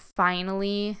are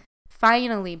finally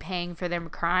paying for their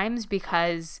crimes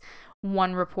because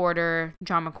one reporter,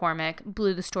 John McCormick,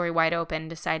 blew the story wide open,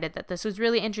 decided that this was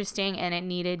really interesting and it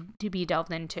needed to be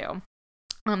delved into.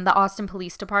 The Austin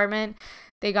Police Department,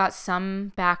 they got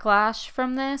some backlash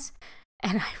from this,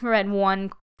 and I read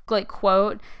one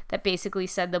quote that basically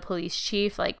said the police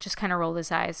chief just kind of rolled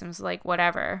his eyes and was like,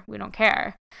 whatever, we don't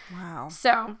care. Wow.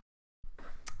 So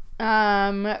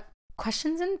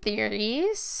questions and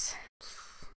theories.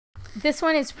 This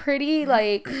one is pretty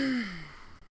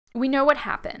we know what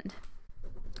happened.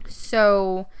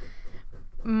 So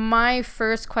my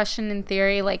first question in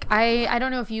theory, I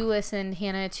don't know if you listened,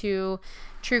 Hannah, to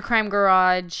True Crime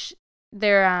Garage,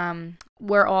 their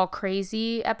We're All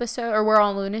Crazy episode, or We're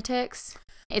All Lunatics.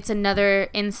 It's another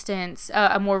instance,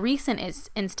 a more recent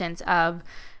instance of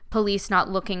police not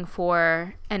looking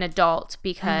for an adult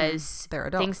because they're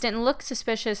adults. Things didn't look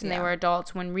suspicious and they were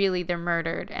adults when really they're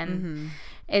murdered. And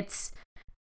it's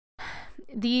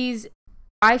these,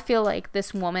 I feel like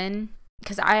this woman,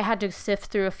 because I had to sift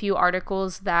through a few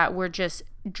articles that were just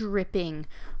dripping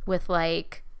with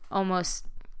almost,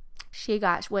 she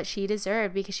got what she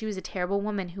deserved because she was a terrible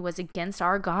woman who was against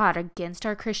our God, against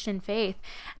our Christian faith.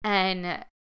 And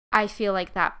I feel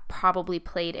like that probably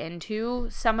played into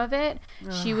some of it.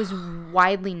 Ugh. She was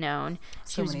widely known.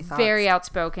 She was very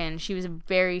outspoken. She was a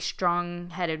very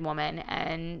strong-headed woman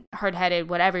and hard-headed,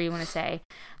 whatever you want to say.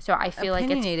 So I feel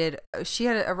opinionated. She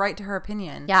had a right to her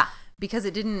opinion. Yeah. Because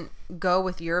it didn't go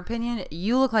with your opinion.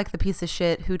 You look like the piece of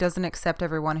shit who doesn't accept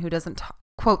everyone, who doesn't,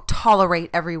 quote, tolerate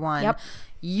everyone. Yep.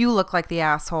 You look like the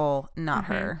asshole, not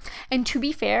her. And to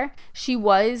be fair, she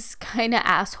was kind of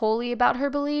assholey about her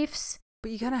beliefs. But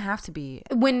you kind of have to be.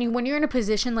 When you're in a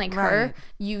position like her,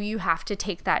 you have to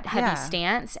take that heavy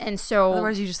stance. And so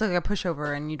otherwise you just look like a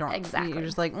pushover and you don't. Exactly. You're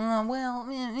just like, well.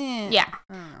 Yeah.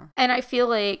 And I feel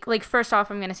like first off,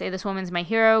 I'm going to say this woman's my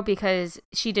hero because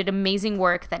she did amazing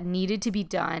work that needed to be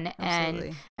done. Absolutely.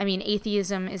 And I mean,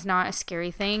 atheism is not a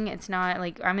scary thing. It's not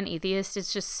I'm an atheist.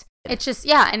 It's just,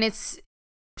 and it's.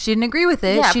 She didn't agree with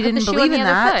it. Yeah, she didn't believe in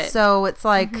that. Foot. So it's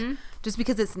like. Mm-hmm. Just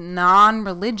because it's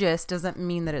non-religious doesn't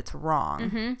mean that it's wrong.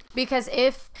 Mm-hmm. Because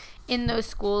if in those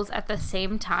schools at the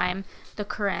same time the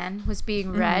Quran was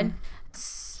being read,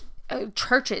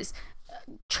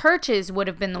 churches would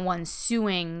have been the ones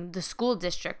suing the school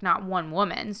district, not one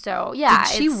woman. So yeah.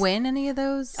 Did she win any of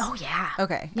those? Oh yeah.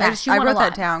 Okay. Yeah, I wrote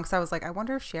that down because I was like, I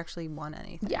wonder if she actually won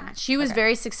anything. Yeah, she was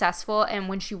very successful, and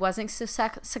when she wasn't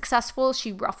successful,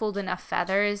 she ruffled enough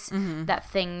feathers that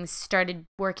things started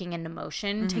working into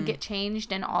motion to get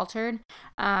changed and altered.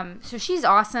 So she's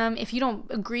awesome. If you don't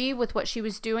agree with what she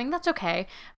was doing, that's okay,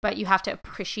 but you have to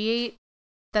appreciate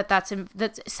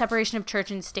that separation of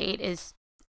church and state is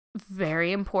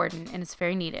very important and it's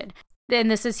very needed. And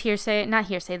this is not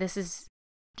hearsay, this is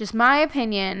just my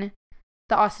opinion.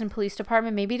 The Austin Police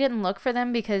Department maybe didn't look for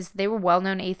them because they were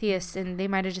well-known atheists and they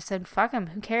might have just said, fuck them,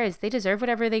 who cares, they deserve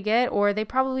whatever they get. Or they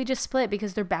probably just split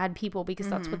because they're bad people, because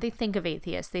that's what they think of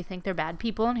atheists. They think they're bad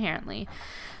people inherently.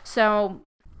 So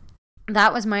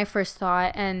that was my first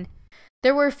thought. And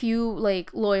there were a few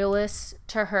like loyalists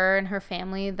to her and her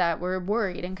family that were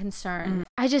worried and concerned.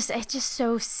 It's just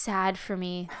so sad for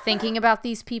me thinking about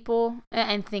these people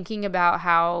and thinking about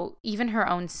how even her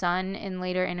own son in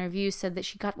later interviews said that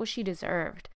she got what she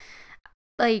deserved.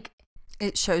 Like,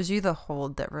 it shows you the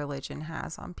hold that religion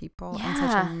has on people in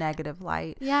such a negative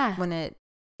light. Yeah. When it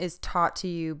is taught to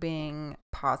you being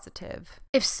positive.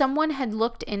 If someone had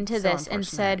looked into this and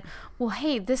said, well,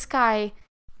 hey, this guy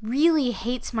really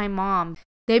hates my mom,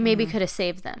 they maybe could have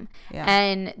saved them. Yeah.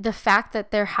 And the fact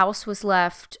that their house was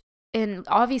left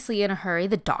obviously in a hurry,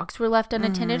 the dogs were left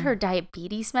unattended, her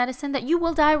diabetes medicine that you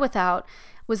will die without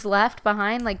was left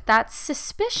behind, like, that's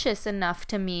suspicious enough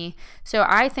to me. So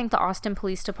I think the Austin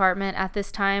Police Department at this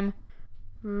time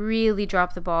really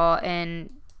dropped the ball, and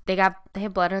they have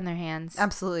blood on their hands.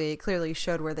 Absolutely. It clearly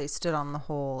showed where they stood on the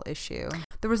whole issue.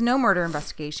 There was no murder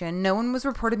investigation. No one was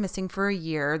reported missing for a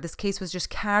year. This case was just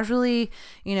casually,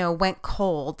 went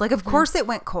cold. Like, of course it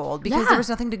went cold because there was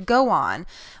nothing to go on.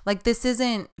 Like, this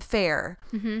isn't fair.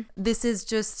 This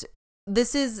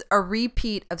is a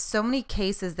repeat of so many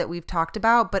cases that we've talked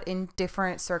about, but in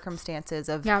different circumstances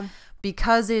of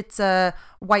because it's a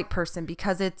white person,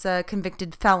 because it's a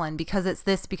convicted felon, because it's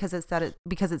this, because it's that,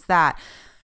 because it's that.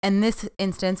 In this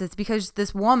instance, it's because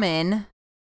this woman,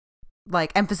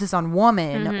 like, emphasis on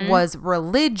woman, was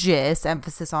religious,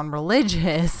 emphasis on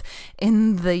religious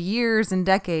in the years and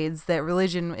decades that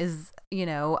religion is,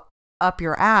 up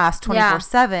your ass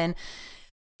 24/7.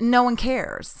 No one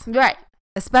cares. Right.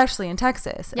 Especially in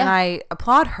Texas. Yeah. And I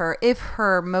applaud her. If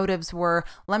her motives were,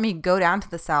 let me go down to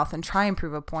the South and try and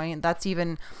prove a point, that would be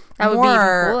even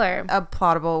cooler.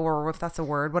 Applaudable, or if that's a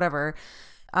word, whatever.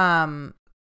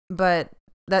 But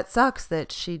that sucks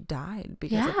that she died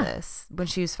because of this when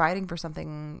she was fighting for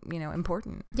something,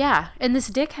 important. Yeah. And this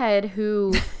dickhead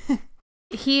who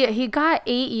he got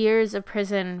 8 years of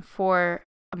prison for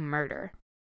a murder.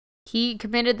 He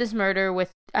committed this murder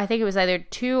with, I think it was either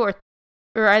 3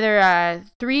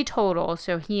 total,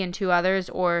 so he and 2 others,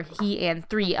 or he and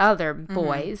 3 other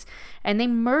boys, and they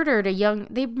murdered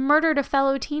a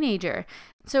fellow teenager.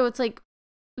 So it's like,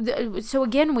 so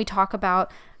again, we talk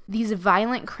about these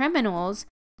violent criminals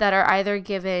that are either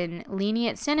given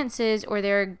lenient sentences or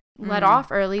they're let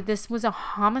off early. This was a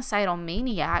homicidal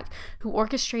maniac who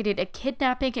orchestrated a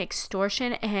kidnapping,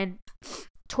 extortion, and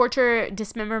torture,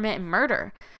 dismemberment, and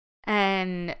murder.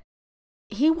 And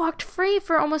he walked free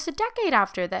for almost a decade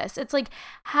after this. It's like,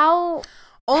 how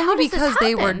because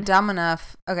they were dumb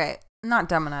enough. Okay, not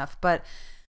dumb enough, but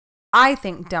I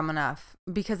think dumb enough,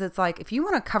 because it's like, if you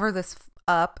want to cover this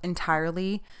up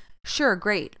entirely, sure,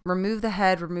 great. Remove the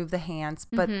head, remove the hands,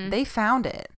 but they found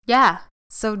it. Yeah.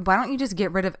 So why don't you just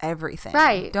get rid of everything?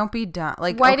 Right. Don't be dumb.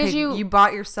 Like, why did you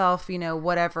bought yourself,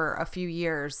 whatever, a few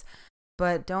years,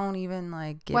 but don't even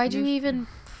why'd you even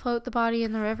float the body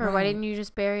in the river? Right. Why didn't you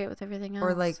just bury it with everything else?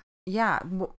 Or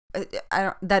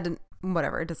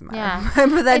whatever, it doesn't matter. Yeah.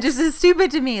 But that just is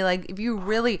stupid to me. Like, if you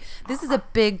really, this is a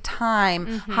big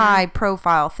time, high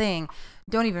profile thing,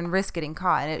 don't even risk getting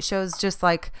caught. And it shows just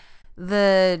like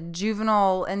the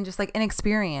juvenile and just like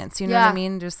inexperience, you know what I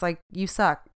mean? Just like, you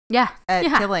suck. Yeah. At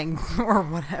killing or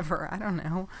whatever. I don't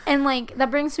know. And like,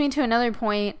 that brings me to another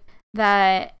point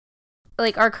that,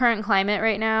 like, our current climate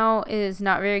right now is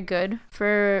not very good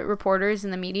for reporters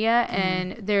and the media,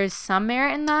 and there's some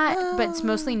merit in that, but it's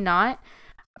mostly not,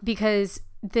 because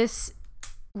this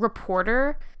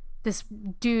reporter, this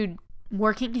dude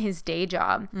working his day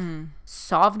job,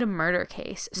 solved a murder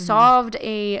case, solved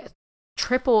a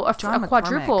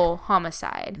quadruple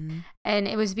homicide, and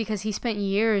it was because he spent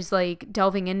years like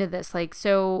delving into this. Like,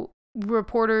 so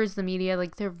reporters, the media,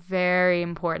 like, they're very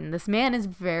important. This man is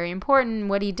very important.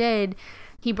 What he did,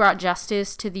 he brought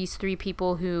justice to these 3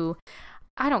 people who,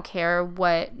 I don't care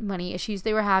what money issues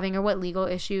they were having or what legal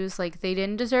issues, like, they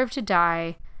didn't deserve to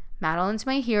die. Madeline's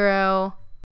my hero.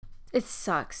 It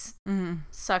sucks.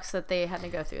 Sucks that they had to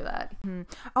go through that.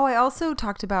 Oh, I also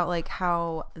talked about like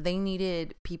how they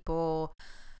needed people,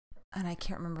 and I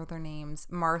can't remember their names,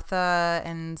 Martha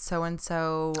and so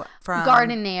from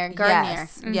Gardner.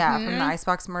 Yes, yeah, from the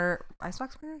Icebox murder. Right?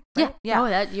 Yeah. Oh,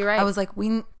 that, you're right. I was like,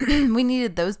 we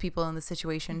needed those people in the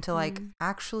situation to like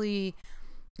actually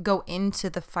go into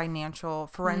the financial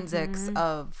forensics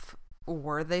of,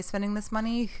 were they spending this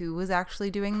money? Who was actually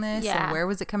doing this? And where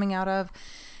was it coming out of?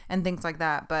 And things like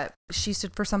that. But she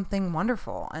stood for something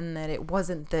wonderful, and that it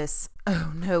wasn't this,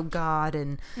 oh no, God,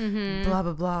 and blah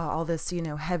blah blah, all this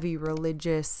heavy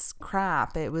religious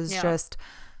crap. It was just,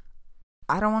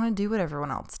 I don't want to do what everyone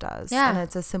else does. Yeah. And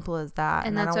it's as simple as that.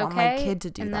 And I that's don't want my kid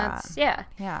to do that. Yeah.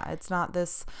 Yeah. It's not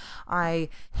this, I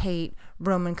hate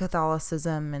Roman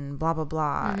Catholicism and blah, blah,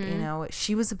 blah. You know,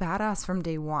 she was a badass from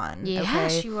day one. Yeah,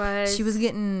 okay? she was. She was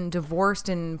getting divorced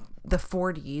in the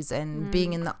 40s and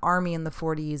being in the army in the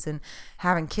 40s and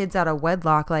having kids out of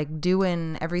wedlock, like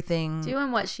doing everything.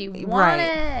 Doing what she wanted.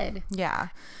 Right. Yeah.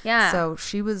 Yeah. So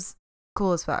she was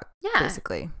cool as fuck. Yeah.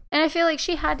 Basically. And I feel like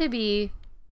she had to be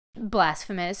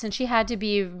blasphemous and she had to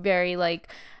be very like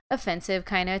offensive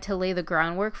kind of to lay the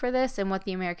groundwork for this. And what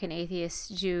the American atheists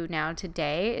do now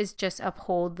today is just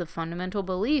uphold the fundamental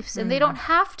beliefs, and they don't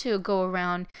have to go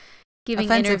around giving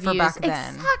offensive interviews. for back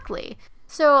then. Exactly.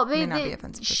 So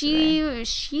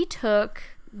she took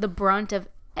the brunt of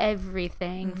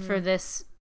everything for this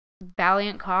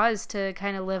valiant cause to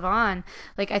kind of live on.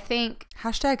 Like, I think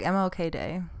 #MLK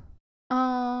Day.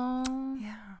 Oh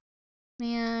Yeah.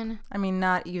 Man. I mean,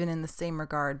 not even in the same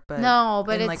regard, but no,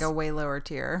 but in it's like a way lower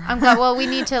tier. I'm glad. Well, we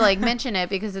need to like mention it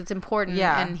because it's important.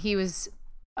 Yeah. And he was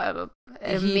an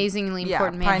amazingly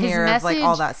important man. Pioneer His of like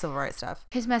all that civil rights stuff.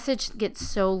 His message gets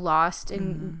so lost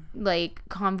and like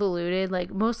convoluted, like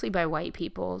mostly by white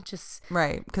people. Just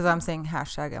right, because I'm saying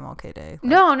 #MLK Day. Like,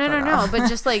 no, but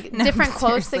just like No, different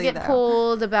quotes that get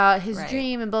pulled about his Right.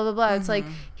 dream and blah blah blah. It's like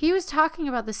he was talking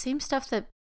about the same stuff that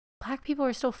Black people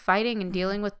are still fighting and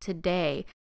dealing with today,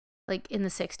 like in the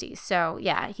 60s. So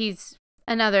yeah, he's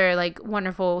another like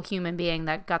wonderful human being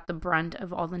that got the brunt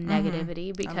of all the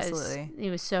negativity because Absolutely. he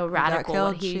was so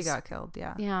radical. She got killed.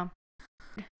 Yeah. Yeah.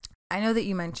 I know that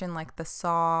you mentioned like the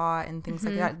saw and things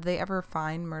like that. Did they ever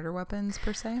find murder weapons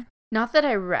per se? Not that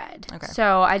I read. Okay.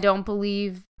 So I don't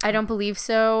believe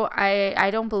so. I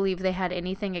don't believe they had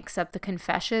anything except the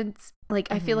confessions. Like,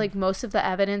 I feel like most of the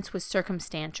evidence was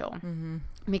circumstantial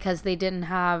because they didn't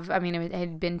have, I mean, it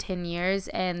had been 10 years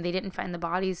and they didn't find the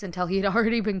bodies until he had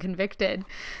already been convicted.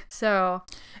 So.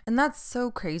 And that's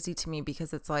so crazy to me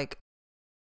because it's like,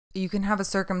 you can have a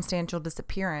circumstantial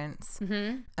disappearance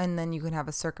and then you can have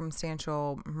a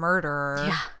circumstantial murder.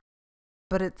 Yeah.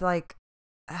 But it's like,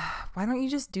 why don't you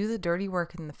just do the dirty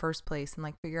work in the first place and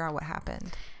like figure out what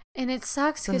happened? And it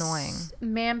sucks because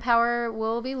manpower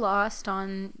will be lost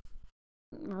on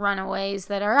runaways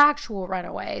that are actual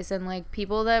runaways and like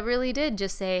people that really did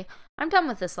just say, I'm done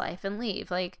with this life and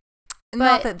leave. Like,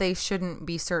 not that they shouldn't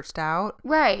be searched out,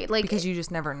 right? Like, because you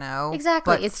just never know.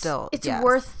 Exactly. But it's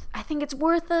worth. I think it's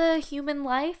worth a human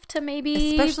life to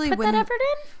maybe especially put that effort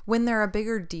in. When they're a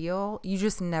bigger deal, you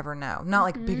just never know. Not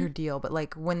like bigger deal, but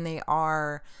like when they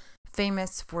are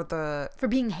famous for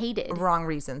being hated, wrong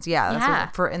reasons. Yeah,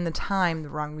 that's for in the time the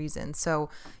wrong reasons. So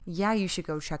yeah, you should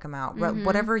go check them out.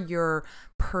 Whatever your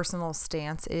personal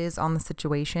stance is on the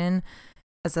situation.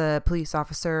 As a police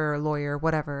officer or lawyer,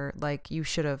 whatever, like you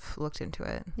should have looked into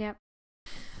it. Yep.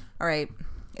 All right.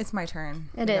 It's my turn.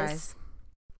 It is. Guys.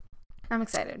 I'm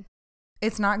excited.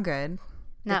 It's not good.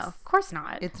 No, of course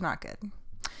not. It's not good.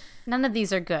 None of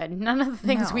these are good. None of the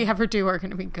things we ever do are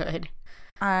going to be good.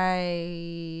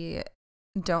 I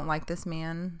don't like this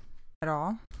man at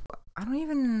all. I don't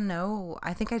even know.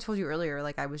 I think I told you earlier,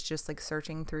 like I was just like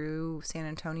searching through San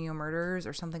Antonio murders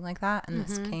or something like that. And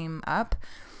this came up.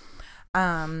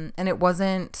 And it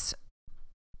wasn't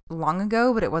long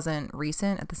ago, but it wasn't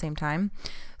recent at the same time.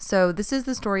 So this is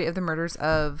the story of the murders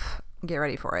of, get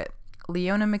ready for it,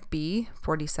 Leona McBee,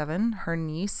 47, her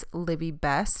niece, Libby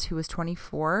Best, who was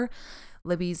 24,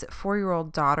 Libby's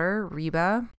 4-year-old daughter,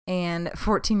 Reba, and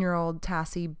 14-year-old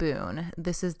Tassie Boone.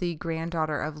 This is the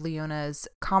granddaughter of Leona's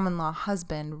common-law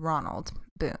husband, Ronald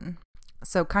Boone.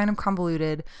 So kind of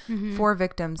convoluted, 4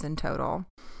 victims in total.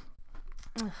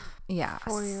 Ugh, yeah.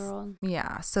 4-year-old.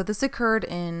 Yeah. So this occurred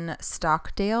in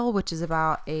Stockdale, which is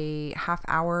about a half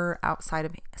hour outside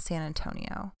of San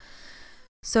Antonio.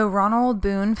 So Ronald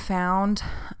Boone found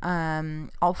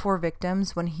all 4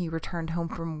 victims when he returned home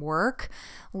from work.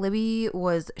 Libby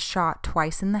was shot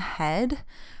twice in the head.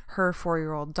 Her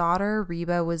 4-year-old daughter,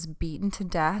 Reba, was beaten to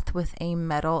death with a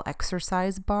metal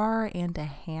exercise bar and a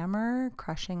hammer,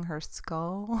 crushing her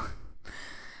skull.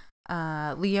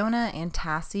 Leona and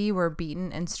Tassie were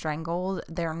beaten and strangled.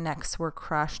 Their necks were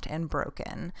crushed and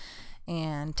broken.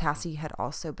 And Tassie had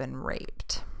also been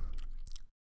raped.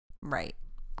 Right.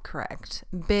 Correct.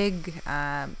 Big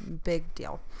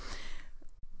deal.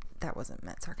 That wasn't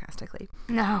meant sarcastically.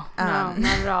 No, not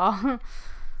at all.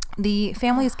 The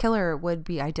family's killer would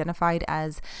be identified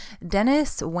as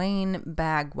Dennis Wayne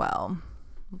Bagwell.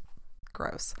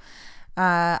 Gross.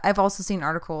 I've also seen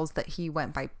articles that he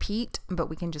went by Pete, but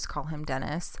we can just call him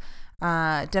Dennis.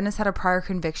 Dennis had a prior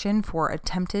conviction for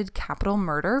attempted capital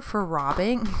murder for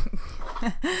robbing.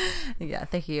 Yeah,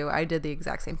 thank you. I did the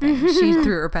exact same thing. She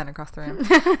threw her pen across the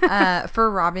room.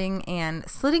 For robbing and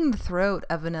slitting the throat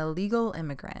of an illegal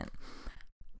immigrant.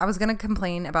 I was going to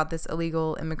complain about this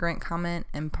illegal immigrant comment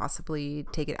and possibly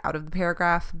take it out of the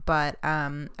paragraph, but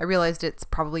I realized it's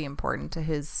probably important to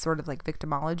his sort of like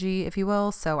victimology, if you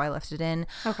will, so I left it in.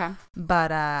 Okay.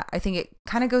 But I think it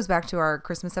kind of goes back to our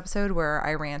Christmas episode where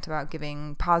I rant about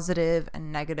giving positive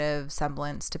and negative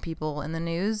semblance to people in the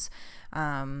news.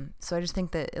 So I just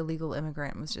think that illegal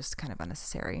immigrant was just kind of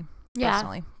unnecessary,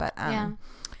 personally. But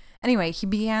anyway, he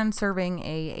began serving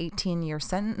a 18-year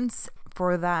sentence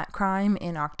for that crime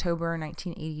in October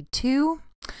 1982.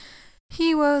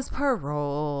 He was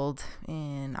paroled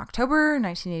in October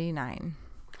 1989.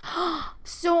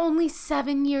 So only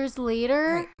 7 years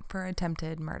later? Right, for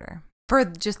attempted murder. For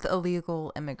just the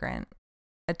illegal immigrant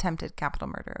attempted capital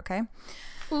murder, okay?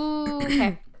 Ooh,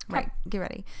 okay. Right, get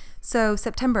ready. So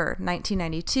September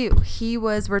 1992, he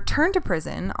was returned to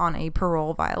prison on a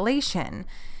parole violation.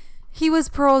 He was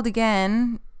paroled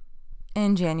again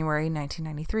in January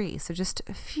 1993, so just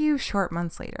a few short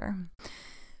months later.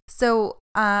 So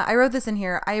I wrote this in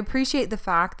here. I appreciate the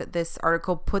fact that this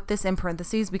article put this in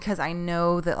parentheses because I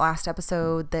know that last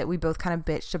episode that we both kind of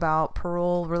bitched about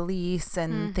parole release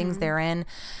and things therein.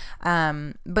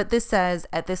 But this says,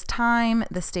 at this time,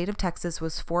 the state of Texas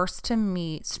was forced to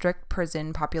meet strict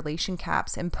prison population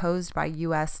caps imposed by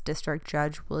U.S. District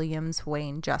Judge Williams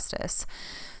Wayne Justice.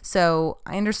 So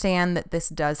I understand that this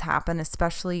does happen,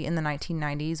 especially in the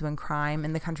 1990s when crime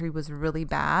in the country was really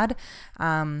bad.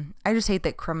 I just hate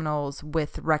that criminals with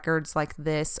records like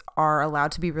this are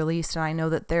allowed to be released. And I know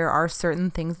that there are certain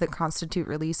things that constitute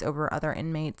release over other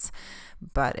inmates,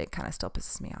 but it kind of still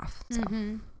pisses me off. So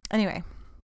anyway.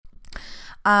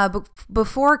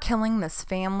 Before killing this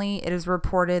family, it is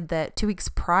reported that 2 weeks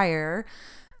prior,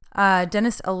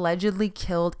 Dennis allegedly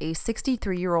killed a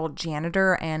 63-year-old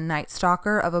janitor and night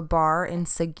stalker of a bar in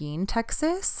Seguin,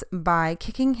 Texas, by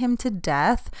kicking him to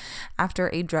death after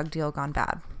a drug deal gone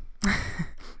bad.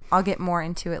 I'll get more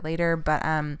into it later, but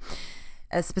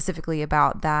specifically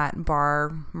about that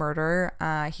bar murder.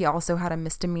 He also had a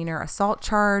misdemeanor assault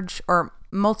charge, or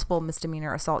multiple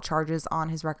misdemeanor assault charges on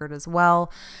his record as well.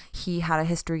 He had a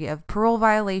history of parole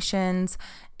violations,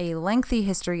 a lengthy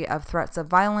history of threats of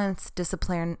violence,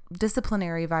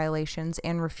 disciplinary violations,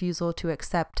 and refusal to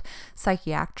accept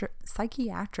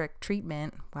psychiatric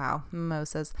treatment. Wow,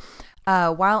 mimosas.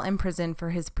 While in prison for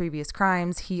his previous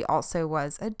crimes, he also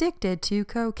was addicted to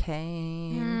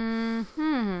cocaine.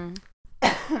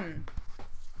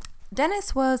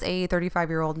 Dennis was a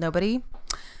 35-year-old nobody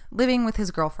living with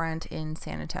his girlfriend in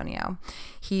San Antonio.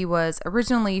 He was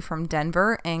originally from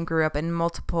Denver and grew up in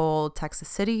multiple Texas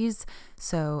cities.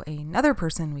 So another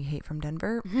person we hate from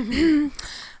Denver.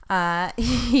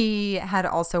 He had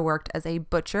also worked as a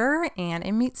butcher and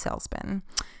a meat salesman,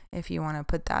 if you want to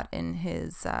put that in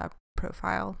his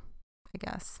profile, I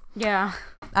guess. Yeah.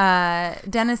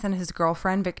 Dennis and his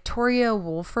girlfriend, Victoria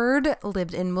Wolford,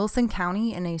 lived in Wilson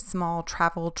County in a small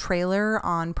travel trailer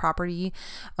on property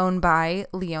owned by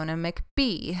Leona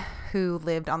McBee, who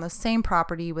lived on the same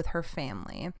property with her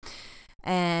family.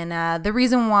 And the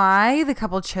reason why the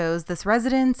couple chose this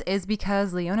residence is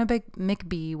because Leona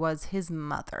McBee was his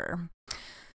mother.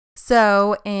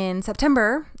 So in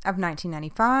September of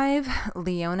 1995,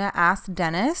 Leona asked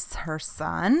Dennis, her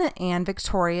son, and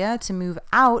Victoria to move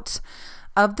out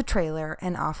of the trailer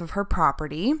and off of her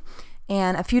property.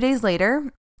 And a few days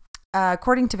later,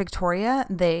 according to Victoria,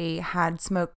 they had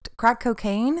smoked crack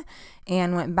cocaine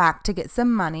and went back to get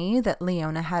some money that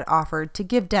Leona had offered to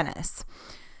give Dennis.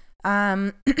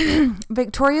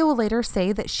 Victoria will later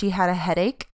say that she had a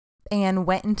headache and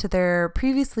went into their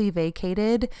previously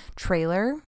vacated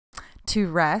trailer to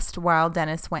rest while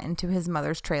Dennis went into his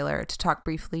mother's trailer to talk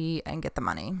briefly and get the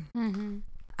money.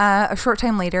 A short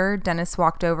time later, Dennis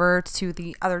walked over to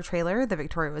the other trailer that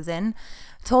Victoria was in,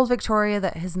 told Victoria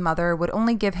that his mother would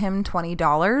only give him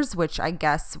 $20, which I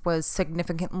guess was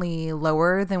significantly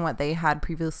lower than what they had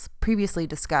previously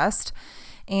discussed.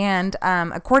 And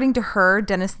according to her,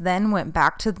 Dennis then went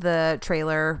back to the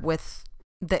trailer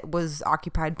that was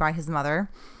occupied by his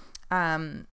mother,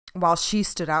 while she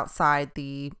stood outside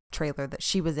the trailer that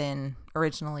she was in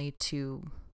originally to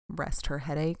rest her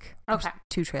headache. Okay. There's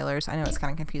 2 trailers. I know it's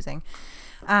kind of confusing.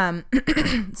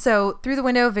 So through the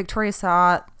window, Victoria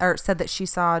said that she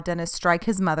saw Dennis strike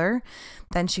his mother.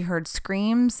 Then she heard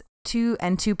screams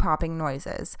and 2 popping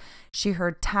noises. She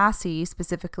heard Tassie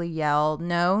specifically yell,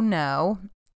 "No, no,"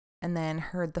 and then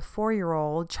heard the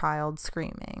 4-year-old child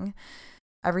screaming.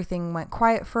 Everything went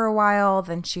quiet for a while.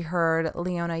 Then she heard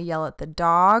Leona yell at the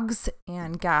dogs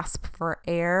and gasp for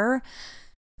air.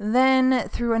 Then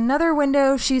through another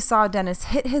window, she saw Dennis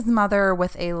hit his mother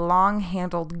with a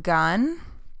long-handled gun.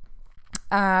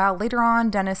 Later on,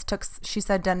 Dennis took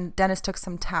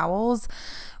some towels,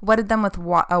 wetted them with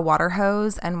a water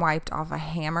hose, and wiped off a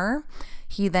hammer.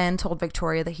 He then told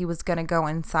Victoria that he was going to go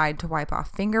inside to wipe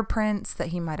off fingerprints that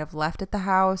he might have left at the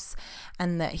house,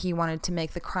 and that he wanted to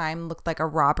make the crime look like a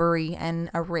robbery and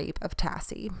a rape of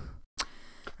Tassie.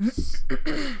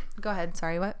 Go ahead.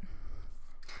 Sorry, what?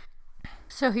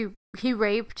 So he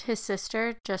raped his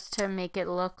sister just to make it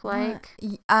look like?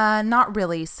 Not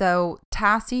really. So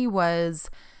Tassie was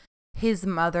his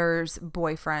mother's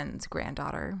boyfriend's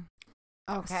granddaughter.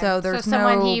 Okay. So there's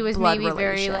someone no he was blood maybe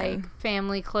relation. very like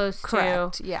family close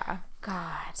Correct. to. Yeah.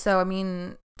 God. So I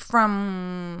mean,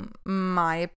 from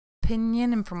my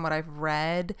opinion and from what I've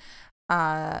read,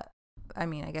 I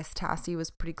guess Tassie was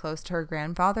pretty close to her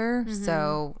grandfather. Mm-hmm.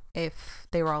 So if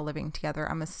they were all living together,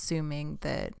 I'm assuming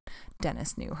that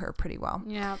Dennis knew her pretty well.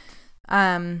 Yeah.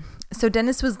 So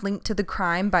Dennis was linked to the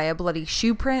crime by a bloody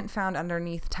shoe print found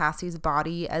underneath Tassie's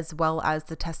body, as well as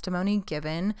the testimony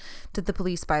given to the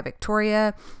police by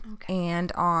Victoria. Okay.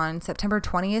 And on September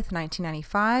 20th,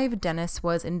 1995, Dennis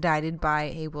was indicted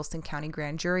by a Wilson County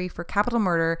grand jury for capital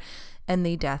murder and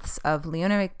the deaths of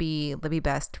Leona McBee, Libby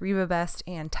Best, Reba Best,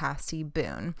 and Tassie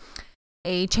Boone.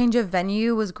 A change of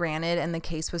venue was granted and the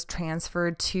case was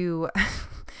transferred to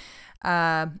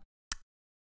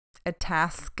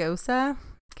Atascosa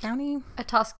County.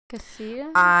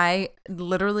 Atascocita? I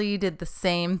literally did the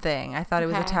same thing. I thought it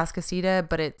was Atascocita,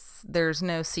 but there's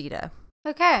no Cita.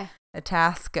 Okay.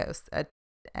 Atascosa.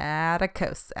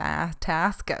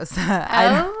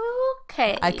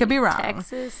 Okay. I could be wrong.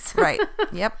 Texas. Right.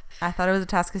 Yep. I thought it was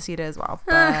Atascocita as well,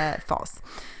 but false.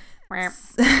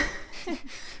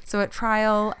 So at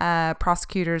trial,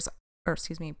 prosecutors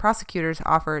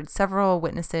offered several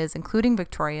witnesses, including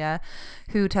Victoria,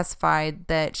 who testified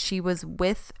that she was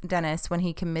with Dennis when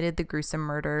he committed the gruesome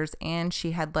murders, and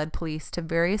she had led police to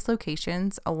various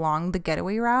locations along the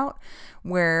getaway route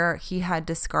where he had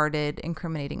discarded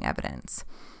incriminating evidence.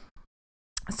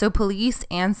 So police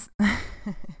and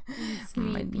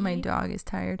my dog is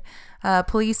tired.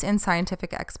 Police and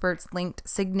scientific experts linked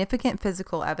significant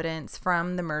physical evidence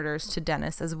from the murders to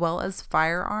Dennis, as well as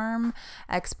firearm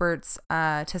experts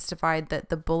testified that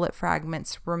the bullet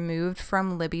fragments removed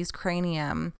from Libby's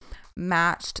cranium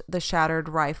matched the shattered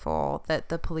rifle that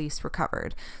the police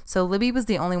recovered. So Libby was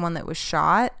the only one that was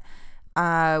shot,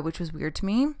 which was weird to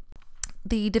me.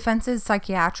 The defense's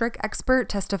psychiatric expert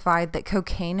testified that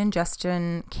cocaine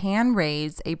ingestion can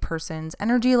raise a person's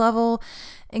energy level,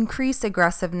 increase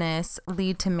aggressiveness,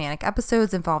 lead to manic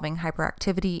episodes involving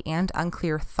hyperactivity and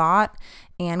unclear thought,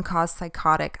 and cause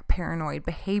psychotic, paranoid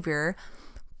behavior.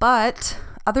 But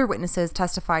other witnesses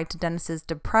testified to Dennis's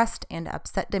depressed and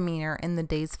upset demeanor in the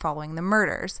days following the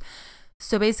murders.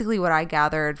 So basically what I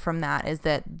gathered from that is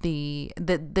that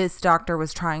this doctor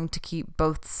was trying to keep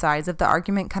both sides of the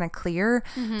argument kind of clear.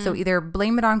 Mm-hmm. So either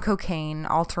blame it on cocaine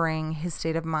altering his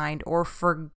state of mind, or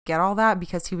forget all that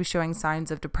because he was showing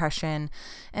signs of depression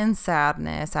and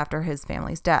sadness after his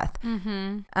family's death.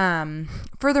 Mm-hmm.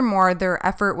 Furthermore, their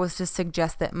effort was to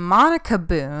suggest that Monica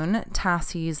Boone,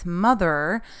 Tassie's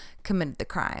mother, committed the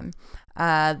crime.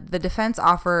 The defense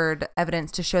offered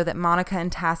evidence to show that Monica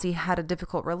and Tassie had a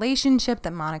difficult relationship,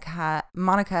 that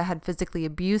Monica had physically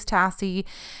abused Tassie,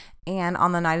 and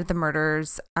on the night of the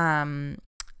murders,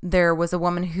 there was a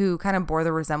woman who kind of bore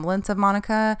the resemblance of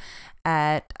Monica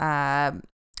at a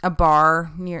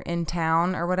bar in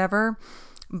town or whatever.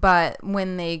 But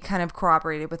when they kind of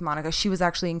cooperated with Monica, she was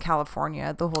actually in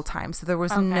California the whole time, so there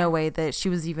was no way that she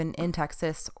was even in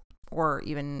Texas or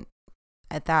even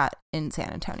at that in San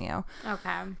Antonio.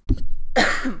 Okay.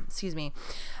 Excuse me.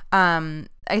 I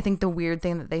think the weird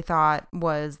thing that they thought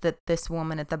was that this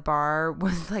woman at the bar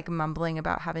was like mumbling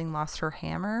about having lost her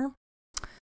hammer.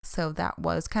 So that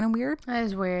was kind of weird. That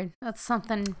is weird. That's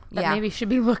something that maybe should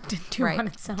be looked into on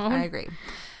its own. I agree.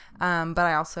 But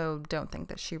I also don't think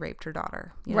that she raped her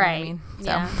daughter. You know what I mean?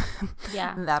 So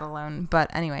yeah. That alone.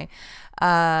 But anyway,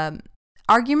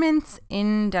 arguments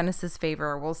in Dennis's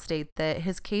favor will state that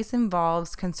his case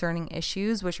involves concerning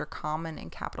issues which are common in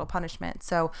capital punishment.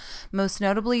 So most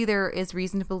notably, there is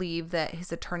reason to believe that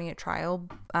his attorney at trial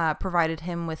provided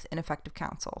him with ineffective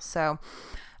counsel. So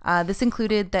this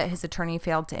included that his attorney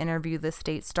failed to interview the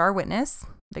state's star witness,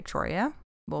 Victoria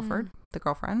Wilford, the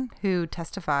girlfriend, who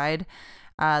testified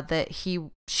that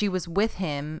she was with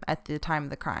him at the time of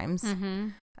the crimes. Mm-hmm.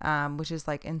 which is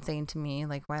like insane to me.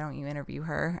 Like, why don't you interview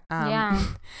her? Yeah.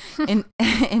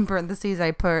 In parentheses,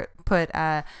 I put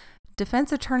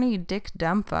defense attorney Dick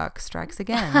Dumbfuck strikes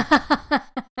again.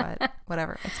 But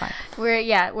whatever, it's fine.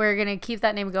 We're gonna keep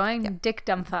that name going. Yep. Dick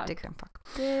Dumbfuck. Dick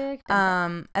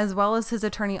Dumbfuck. As well as his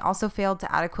attorney also failed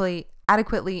to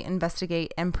adequately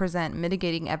investigate and present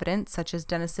mitigating evidence such as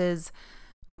Dennis's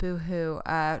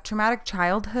traumatic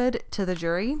childhood to the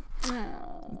jury.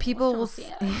 Oh, people will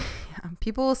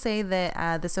say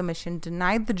that this omission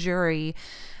denied the jury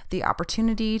the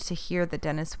opportunity to hear that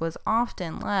Dennis was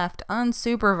often left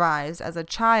unsupervised as a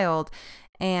child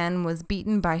and was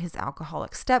beaten by his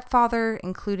alcoholic stepfather,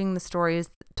 including the stories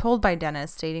told by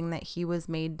Dennis stating that he was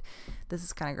made, this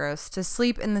is kind of gross, to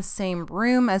sleep in the same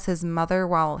room as his mother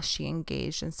while she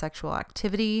engaged in sexual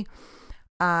activity.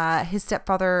 His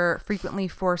stepfather frequently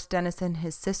forced Dennis and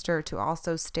his sister to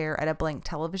also stare at a blank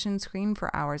television screen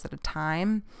for hours at a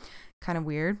time. Kind of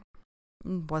weird.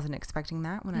 Wasn't expecting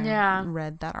that when I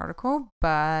read that article,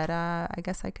 but I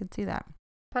guess I could see that.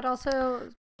 But also,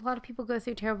 a lot of people go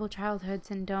through terrible childhoods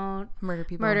and don't murder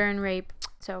people, murder and rape.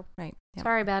 So right, yep.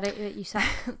 Sorry about it. You suck.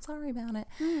 Sorry about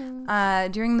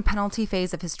it. During the penalty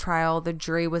phase of his trial, the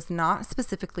jury was not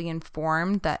specifically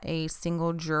informed that a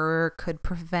single juror could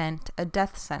prevent a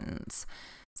death sentence.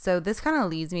 So this kind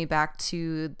of leads me back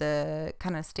to the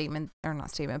kind of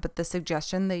the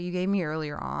suggestion that you gave me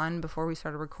earlier on before we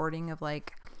started recording of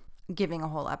like giving a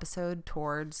whole episode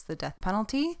towards the death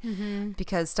penalty,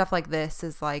 because stuff like this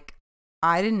is like,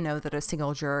 I didn't know that a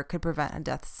single juror could prevent a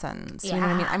death sentence. You know what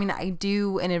I mean? I mean, I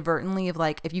do inadvertently of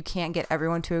like, if you can't get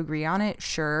everyone to agree on it,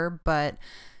 sure, but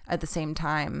at the same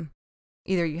time,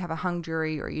 either you have a hung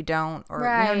jury or you don't, or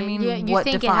right. You know what I mean? You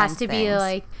think it has to be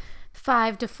like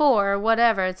 5-4 or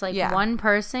whatever. It's like one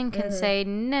person can say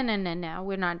no,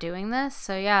 we're not doing this.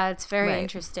 So yeah, it's very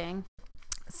interesting.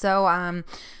 So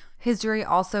his jury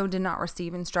also did not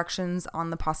receive instructions on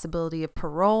the possibility of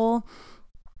parole.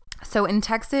 So in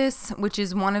Texas, which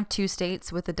is one of 2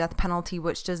 states with the death penalty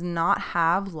which does not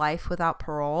have life without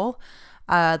parole,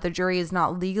 the jury is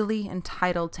not legally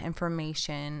entitled to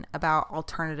information about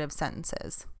alternative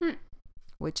sentences,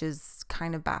 which is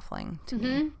kind of baffling to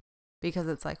me. Because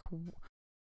it's like,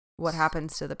 what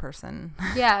happens to the person?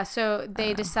 Yeah, so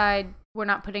they decide we're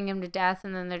not putting him to death,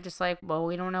 and then they're just like, well,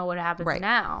 we don't know what happens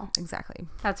now. Exactly.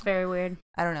 That's very weird.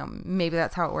 I don't know. Maybe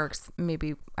that's how it works.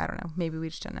 Maybe, I don't know. Maybe we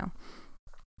just don't know.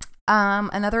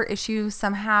 Another issue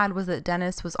some had was that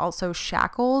Dennis was also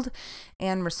shackled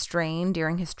and restrained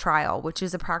during his trial, which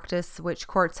is a practice which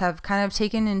courts have kind of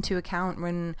taken into account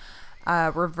when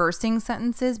reversing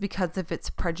sentences because of its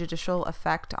prejudicial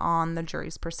effect on the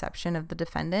jury's perception of the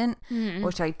defendant,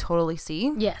 which I totally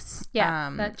see. Yes.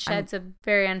 Yeah. That sheds a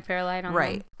very unfair light on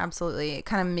them. Absolutely. It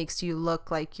kind of makes you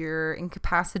look like you're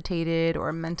incapacitated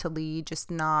or mentally just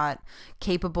not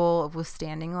capable of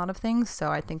withstanding a lot of things. So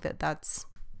I think that that's,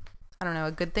 I don't know,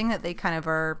 a good thing that they kind of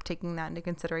are taking that into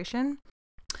consideration.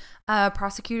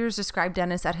 Prosecutors described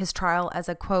Dennis at his trial as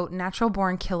a, quote,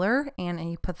 natural-born killer, and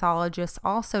a pathologist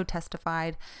also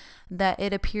testified that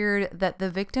it appeared that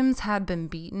the victims had been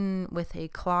beaten with a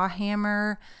claw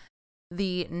hammer,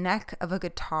 the neck of a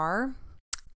guitar,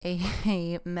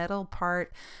 a metal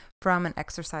part from an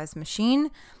exercise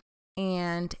machine,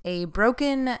 and a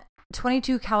broken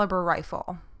 .22 caliber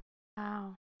rifle.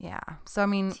 Wow. Yeah. So, I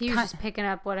mean, he was just picking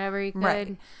up whatever he could.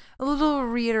 Right. A little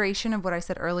reiteration of what I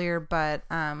said earlier, but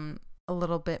a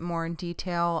little bit more in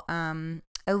detail.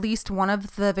 At least one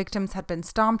of the victims had been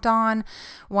stomped on.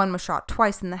 One was shot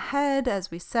twice in the head, as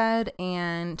we said,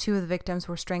 and 2 of the victims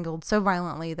were strangled so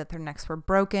violently that their necks were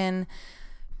broken.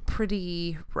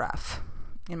 Pretty rough,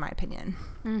 in my opinion.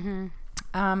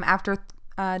 After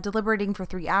deliberating for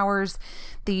 3 hours,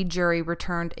 the jury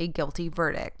returned a guilty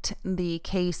verdict. The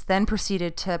case then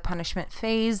proceeded to punishment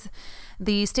phase.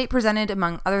 The state presented,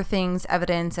 among other things,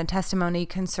 evidence and testimony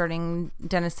concerning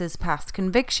Dennis's past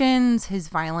convictions, his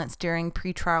violence during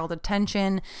pretrial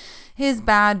detention, his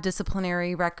bad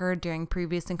disciplinary record during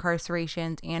previous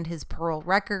incarcerations, and his parole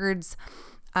records.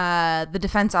 The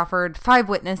defense offered 5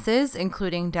 witnesses,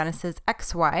 including Dennis's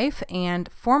ex-wife and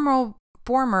former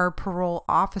parole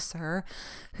officer,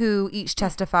 who each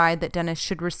testified that Dennis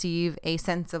should receive a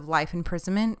sentence of life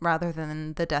imprisonment rather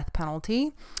than the death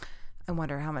penalty. I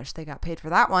wonder how much they got paid for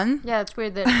that one. Yeah, it's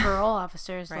weird that parole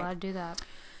officers allowed to do that.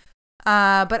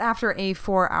 But after a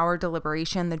 4-hour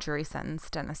deliberation, the jury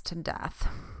sentenced Dennis to death,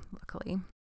 luckily.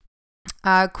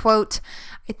 Quote,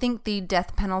 I think the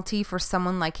death penalty for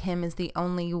someone like him is the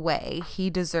only way.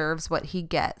 He deserves what he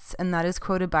gets. And that is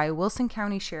quoted by Wilson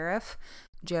County Sheriff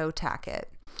Joe Tackett.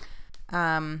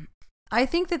 I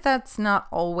think that that's not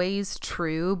always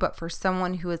true, but for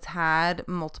someone who has had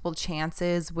multiple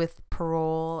chances with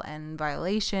parole and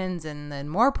violations and then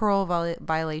more parole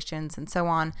violations and so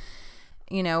on,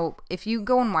 you know, if you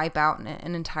go and wipe out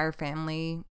an entire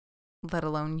family, let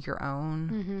alone your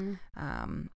own,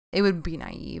 it would be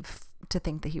naive to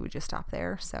think that he would just stop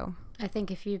there. So I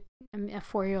think if you, a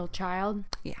 4-year-old child,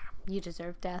 yeah, you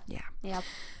deserve death. Yeah. Yep.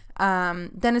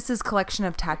 Dennis's collection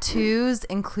of tattoos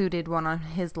included one on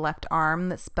his left arm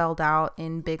that spelled out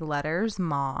in big letters,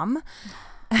 "Mom."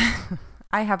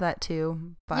 I have that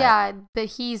too. But yeah, but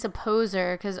he's a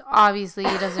poser because obviously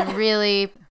he doesn't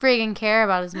really friggin' care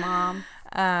about his mom.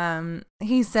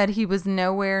 He said he was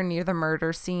nowhere near the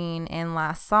murder scene and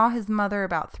last saw his mother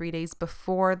about 3 days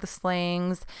before the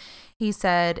slayings. He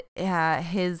said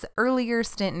his earlier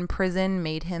stint in prison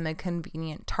made him a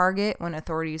convenient target when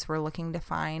authorities were looking to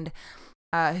find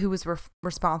who was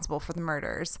responsible for the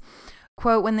murders.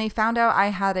 Quote, "When they found out I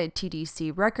had a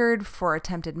TDC record for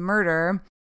attempted murder,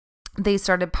 they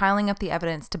started piling up the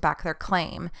evidence to back their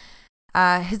claim.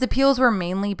 His appeals were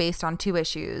mainly based on 2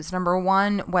 issues. Number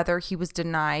 1, whether he was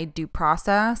denied due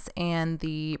process and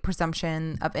the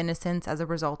presumption of innocence as a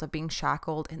result of being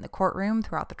shackled in the courtroom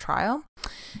throughout the trial.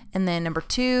 And then number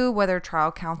 2, whether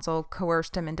trial counsel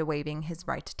coerced him into waiving his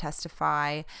right to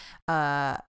testify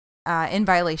in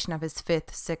violation of his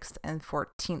 5th, 6th, and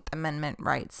 14th Amendment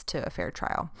rights to a fair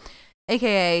trial.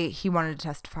 AKA, he wanted to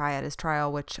testify at his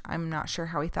trial, which I'm not sure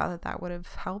how he thought that would have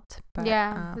helped. But,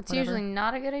 yeah, it's usually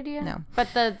not a good idea. No.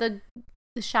 But the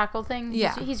shackle thing,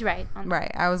 yeah, he's right.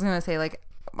 Right. I was going to say, like,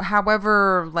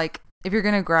 however, like, if you're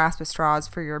going to grasp at straws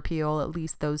for your appeal, at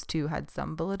least those 2 had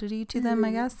some validity to them,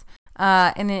 I guess.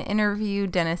 In an interview,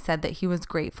 Dennis said that he was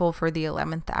grateful for the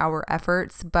 11th hour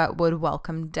efforts, but would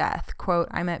welcome death. Quote,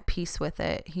 "I'm at peace with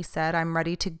it." He said, "I'm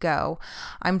ready to go.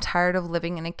 I'm tired of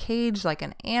living in a cage like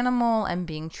an animal and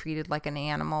being treated like an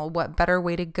animal. What better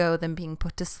way to go than being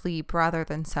put to sleep rather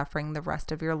than suffering the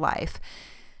rest of your life?"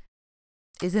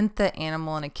 Isn't the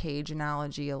animal in a cage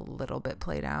analogy a little bit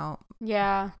played out?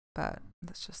 Yeah. But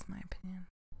that's just my opinion.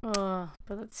 Ugh,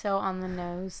 but it's so on the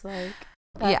nose, like...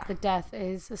 that the death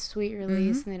is a sweet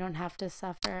release and they don't have to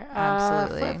suffer.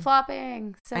 Absolutely.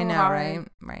 Flip-flopping. So I know, hard.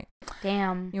 Right.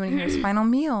 Damn. You want to hear his final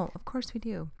meal? Of course we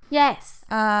do. Yes.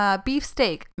 Beef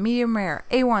steak, medium rare,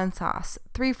 A1 sauce,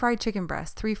 3 fried chicken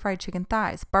breasts, 3 fried chicken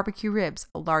thighs, barbecue ribs,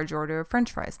 a large order of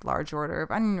french fries, large order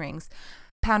of onion rings,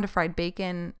 pound of fried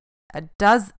bacon, a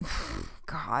dozen...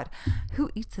 God, who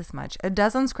eats this much? A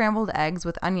dozen scrambled eggs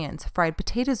with onions, fried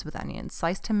potatoes with onions,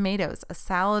 sliced tomatoes, a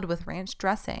salad with ranch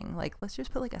dressing. Like, let's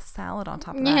just put like a salad on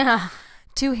top of that. Yeah.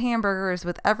 2 hamburgers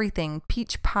with everything,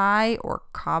 peach pie or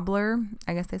cobbler,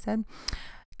 I guess they said.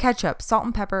 Ketchup, salt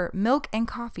and pepper, milk and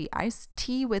coffee, iced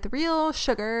tea with real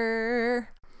sugar.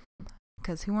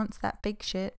 Because who wants that fake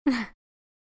shit?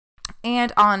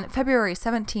 And on February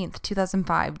 17th,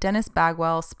 2005, Dennis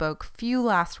Bagwell spoke few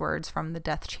last words from the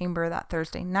death chamber that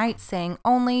Thursday night, saying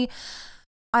only,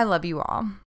 "I love you all."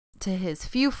 To his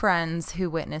few friends who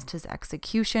witnessed his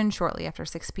execution shortly after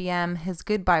 6 p.m., his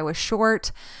goodbye was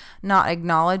short, not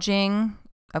acknowledging,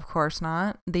 of course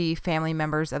not, the family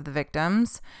members of the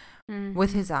victims.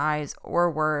 With his eyes or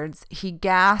words, he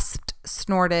gasped,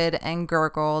 snorted, and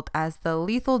gurgled as the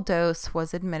lethal dose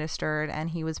was administered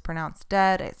and he was pronounced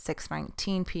dead at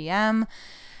 6:19 p.m.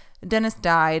 Dennis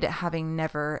died having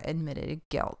never admitted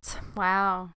guilt.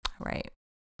 Wow. Right.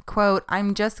 Quote,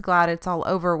 "I'm just glad it's all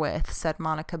over with," said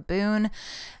Monica Boone.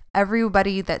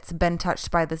 "Everybody that's been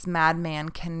touched by this madman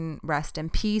can rest in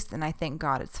peace, and I thank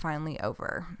God it's finally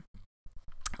over."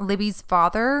 Libby's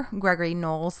father, Gregory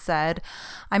Knowles, said,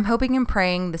 "I'm hoping and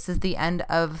praying this is the end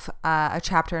of a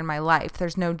chapter in my life.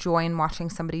 There's no joy in watching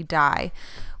somebody die.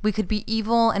 We could be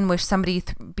evil and wish somebody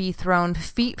be thrown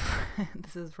this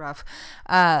is rough,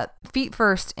 feet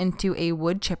first into a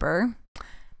wood chipper,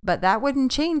 but that wouldn't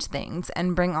change things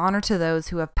and bring honor to those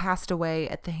who have passed away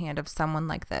at the hand of someone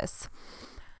like this."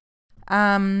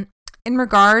 In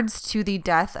regards to the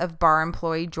death of bar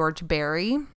employee George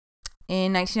Barry,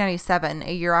 in 1997,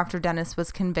 a year after Dennis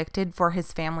was convicted for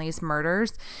his family's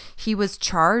murders, he was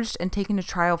charged and taken to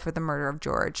trial for the murder of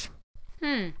George.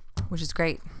 Which is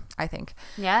great, I think.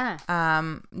 Yeah.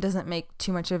 Doesn't make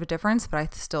too much of a difference, but I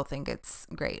still think it's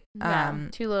great. Yeah,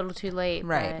 too little, too late.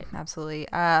 Right, absolutely.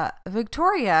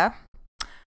 Victoria,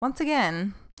 once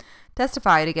again,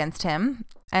 testified against him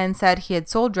and said he had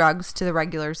sold drugs to the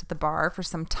regulars at the bar for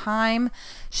some time.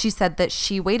 She said that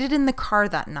she waited in the car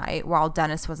that night while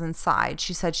Dennis was inside.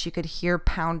 She said she could hear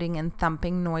pounding and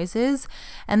thumping noises,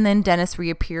 and then Dennis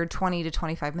reappeared 20 to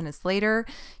 25 minutes later.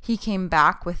 He came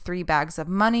back with 3 bags of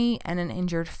money and an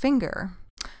injured finger.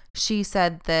 She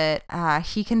said that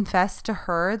he confessed to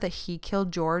her that he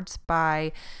killed George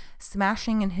by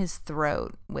smashing in his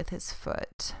throat with his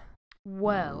foot.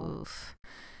 Whoa. Oof.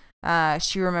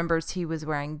 She remembers he was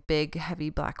wearing big, heavy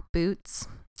black boots.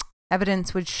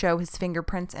 Evidence would show his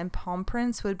fingerprints and palm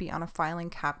prints would be on a filing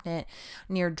cabinet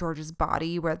near George's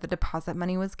body where the deposit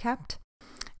money was kept.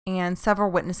 And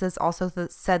several witnesses also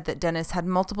said that Dennis had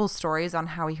multiple stories on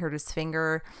how he hurt his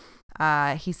finger.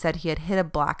 He said he had hit a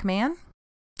black man.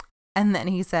 And then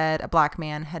he said a black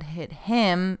man had hit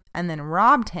him and then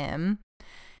robbed him.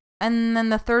 And then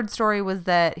the third story was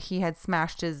that he had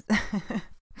smashed his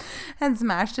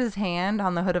hand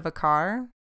on the hood of a car.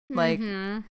 Like,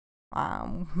 dang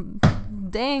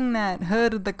that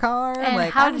hood of the car. And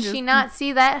like, how did she not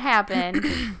see that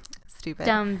happen? Stupid.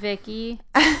 Dumb Vicky.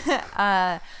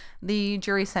 The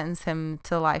jury sentenced him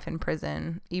to life in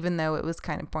prison, even though it was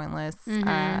kind of pointless.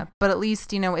 But at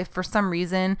least, if for some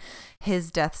reason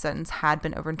his death sentence had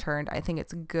been overturned, I think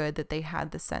it's good that they had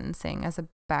the sentencing as a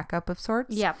backup of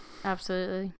sorts. Yep,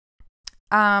 absolutely.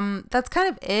 That's kind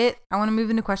of it. I want to move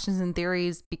into questions and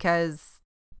theories because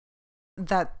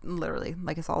that literally,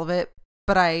 is all of it.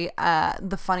 But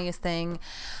the funniest thing,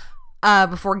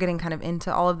 before getting kind of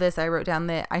into all of this, I wrote down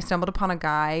that I stumbled upon a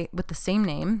guy with the same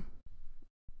name,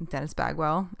 Dennis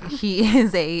Bagwell. He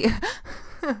is this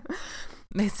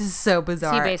is so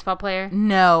bizarre. Is he a baseball player?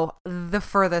 No, the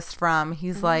furthest from.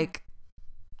 He's like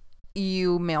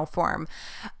you male form.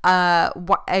 A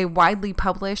widely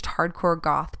published hardcore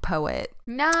goth poet.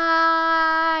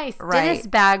 Nice. Right. Dennis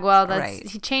Bagwell. Right.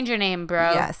 Change your name,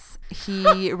 bro. Yes.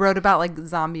 He wrote about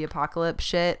zombie apocalypse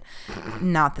shit.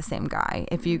 Not the same guy.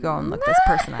 If you go and look this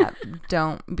person up,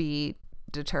 don't be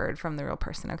deterred from the real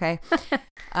person, okay?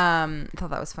 Thought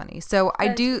that was funny. So I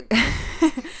do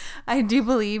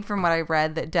believe from what I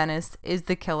read that Dennis is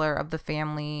the killer of the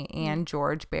family and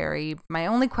George Barry. My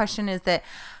only question is that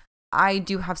I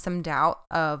do have some doubt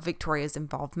of Victoria's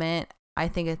involvement. I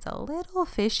think it's a little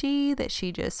fishy that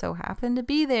she just so happened to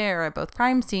be there at both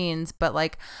crime scenes, but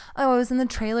I was in the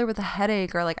trailer with a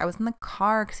headache, or I was in the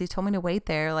car because he told me to wait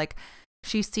there.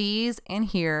 She sees and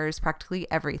hears practically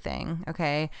everything,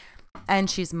 okay? And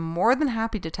she's more than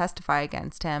happy to testify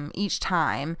against him each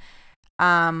time.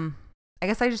 I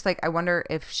guess I wonder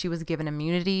if she was given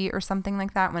immunity or something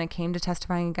like that when it came to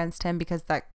testifying against him, because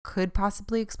that could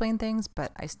possibly explain things,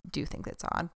 but I do think that's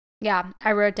odd. Yeah,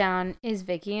 I wrote down, is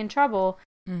Vicky in trouble?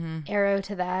 Mm-hmm. Arrow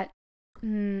to that.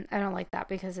 I don't like that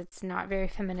because it's not very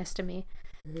feminist to me.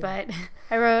 But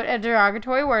I wrote a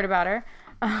derogatory word about her.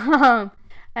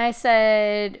 I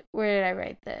said, where did I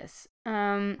write this?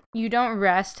 You don't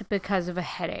rest because of a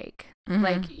headache.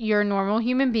 Mm-hmm. You're a normal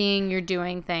human being. You're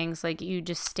doing things. You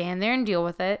just stand there and deal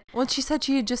with it. Well, she said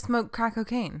she had just smoked crack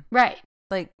cocaine. Right.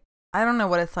 I don't know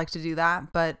what it's like to do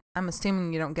that, but I'm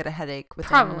assuming you don't get a headache within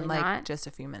Probably not. Just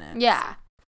a few minutes. Yeah.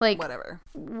 Whatever.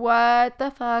 What the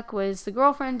fuck was the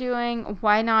girlfriend doing?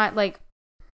 Why not?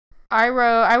 I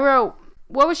wrote,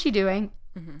 what was she doing?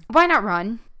 Mm-hmm. Why not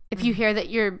run? If you hear that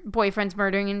your boyfriend's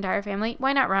murdering an entire family,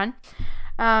 why not run?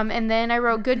 And then I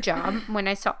wrote, good job, when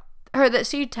I saw her that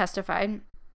she testified.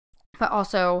 But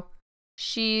also,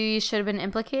 she should have been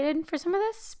implicated for some of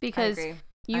this because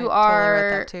you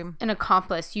are an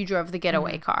accomplice. You drove the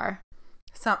getaway car.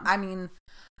 So,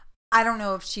 I don't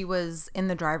know if she was in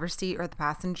the driver's seat or the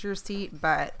passenger seat,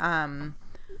 but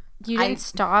you didn't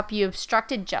stop. You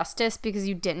obstructed justice because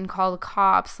you didn't call the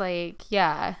cops.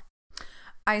 Yeah.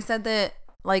 I said that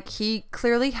he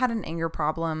clearly had an anger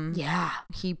problem. Yeah.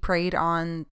 He preyed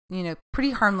on,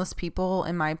 pretty harmless people,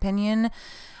 in my opinion.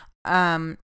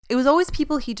 It was always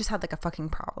people he just had a fucking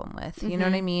problem with. You know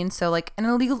what I mean? So an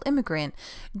illegal immigrant,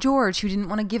 George, who didn't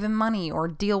want to give him money or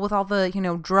deal with all the,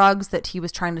 drugs that he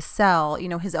was trying to sell,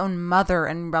 his own mother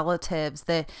and relatives,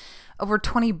 that over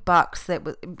 $20 that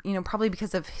was, probably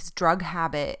because of his drug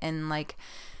habit and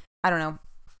I don't know,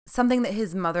 something that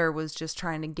his mother was just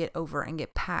trying to get over and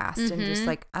get past and just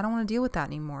I don't want to deal with that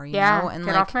anymore, you know? And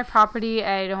get off my property.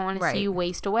 I don't want to see you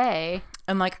waste away.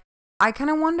 And I kind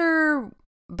of wonder,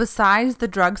 besides the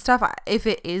drug stuff, if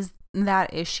it is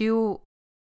that issue,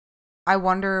 I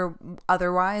wonder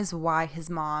otherwise why his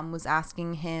mom was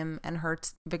asking him and her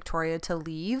Victoria to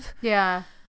leave. Yeah.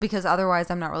 Because otherwise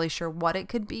I'm not really sure what it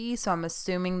could be. So I'm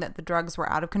assuming that the drugs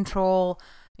were out of control.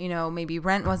 Maybe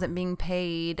rent wasn't being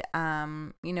paid.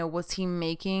 Was he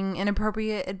making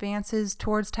inappropriate advances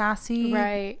towards Tassie?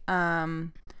 Right.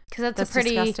 Because that's a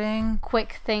pretty disgusting.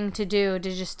 Quick thing to do,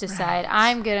 to just decide,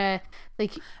 I'm going to,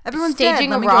 everyone's staging dead.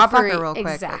 Let a me robbery. Go fuck her real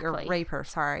quick. Exactly. Or rape her,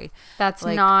 sorry. That's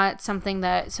not something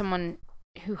that someone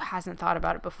who hasn't thought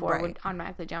about it before would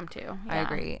automatically jump to. Yeah. I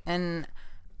agree. And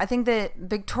I think that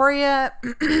Victoria,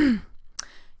 you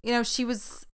know, she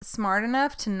was smart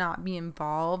enough to not be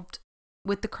involved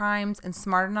with the crimes and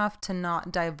smart enough to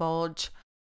not divulge,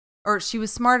 or she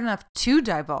was smart enough to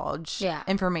divulge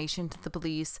information to the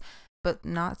police, but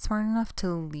not smart enough to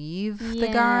leave the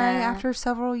guy after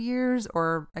several years,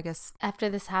 or I guess after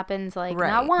this happens, like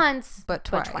not once, but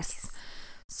twice.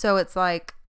 So it's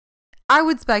like, I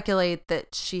would speculate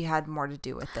that she had more to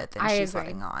do with it than she's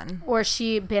letting on. Or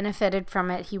she benefited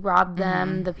from it. He robbed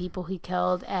them, the people he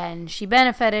killed, and she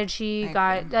benefited. She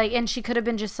got, like, and she could have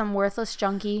been just some worthless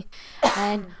junkie.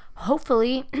 And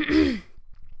hopefully,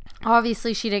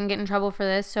 obviously, she didn't get in trouble for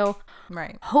this. So,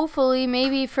 hopefully,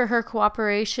 maybe for her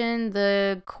cooperation,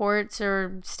 the courts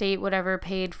or state, whatever,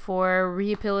 paid for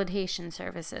rehabilitation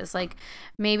services. Like,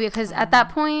 maybe, because at that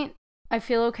point, I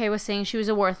feel okay with saying she was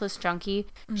a worthless junkie.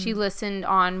 She listened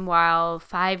on while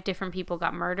 5 different people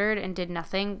got murdered and did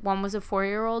nothing. One was a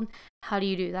 4-year-old. How do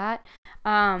you do that?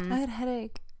 I had a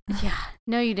headache. Yeah.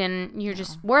 No, you didn't. You're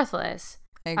just worthless.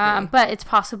 I agree. But it's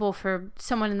possible for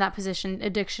someone in that position.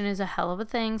 Addiction is a hell of a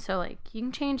thing. So, like, you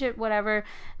can change it, whatever.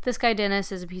 This guy,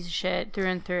 Dennis, is a piece of shit through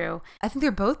and through. I think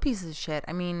they're both pieces of shit.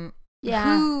 I mean...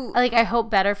 Yeah, like, I hope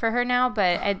better for her now,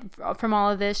 but from all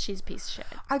of this, she's a piece of shit.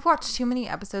 I've watched too many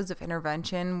episodes of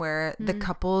Intervention where the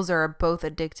couples are both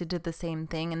addicted to the same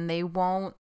thing and they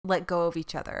won't let go of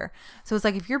each other. So it's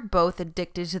like, if you're both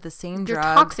addicted to the same drug,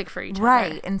 you're toxic for each other.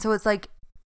 Right. And so it's like,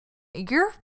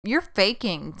 you're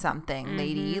faking something,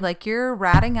 lady. Like, you're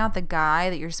ratting out the guy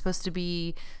that you're supposed to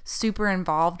be super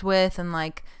involved with, and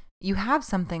like, you have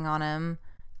something on him.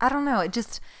 I don't know.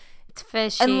 It's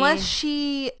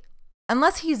fishy.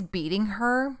 Unless he's beating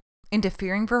her into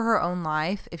fearing for her own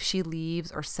life if she leaves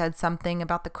or said something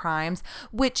about the crimes,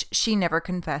 which she never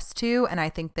confessed to. And I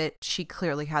think that she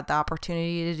clearly had the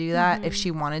opportunity to do that if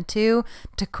she wanted to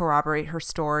corroborate her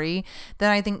story.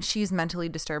 Then I think she's mentally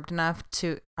disturbed enough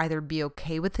to either be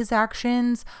okay with his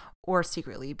actions or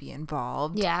secretly be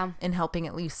involved in helping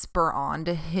at least spur on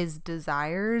to his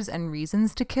desires and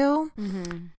reasons to kill.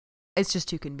 It's just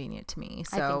too convenient to me.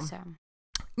 So. I think so.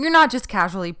 You're not just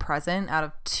casually present out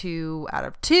of two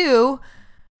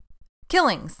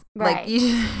killings. Right. Like,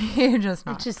 you're just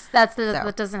not.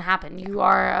 That doesn't happen. You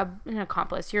are an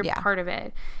accomplice. You're part of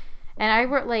it. And I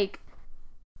wrote, like,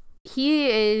 he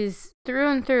is through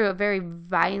and through a very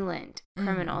violent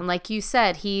criminal. And like you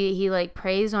said, he like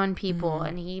preys on people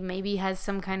and he maybe has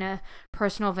some kind of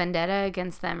personal vendetta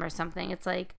against them or something. It's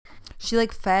like, she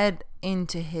like fed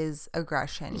into his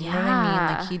aggression. You know what I mean?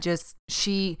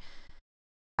 Like,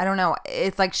 I don't know.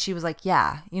 It's like she was like,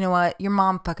 yeah, you know what? Your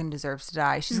mom fucking deserves to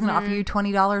die. She's going to offer you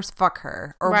 $20. Fuck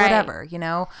her. Or whatever, you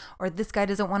know? Or this guy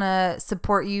doesn't want to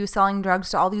support you selling drugs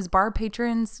to all these bar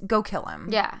patrons. Go kill him.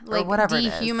 Yeah. Like, whatever,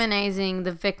 dehumanizing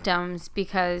the victims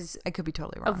because I could be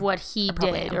totally wrong. Of what he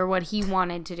did or what he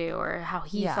wanted to do or how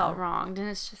he felt wronged. And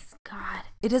it's just, God.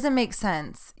 It doesn't make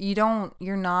sense. You can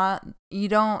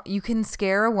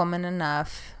scare a woman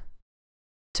enough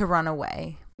to run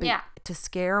away. But to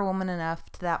scare a woman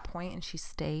enough to that point and she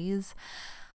stays,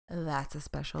 that's a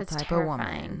special type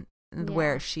terrifying. Of woman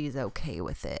where she's okay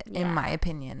with it, in my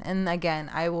opinion. And again,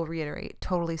 I will reiterate,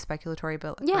 totally speculatory,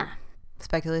 but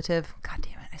speculative. God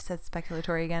damn it, I said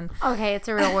speculatory again. Okay, it's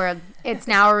a real word. It's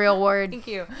now a real word. Thank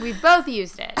you. We've both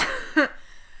used it.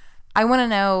 I want to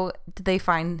know, did they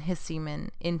find his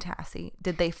semen in Tassie?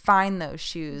 Did they find those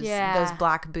shoes, those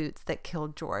black boots that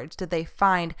killed George? Did they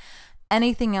find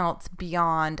anything else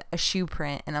beyond a shoe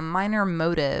print and a minor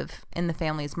motive in the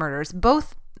family's murders?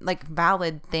 Both, like,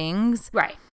 valid things.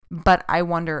 Right. But I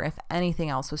wonder if anything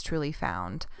else was truly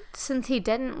found. Since he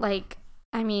didn't, like,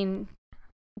 I mean,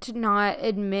 to not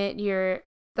admit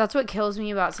that's what kills me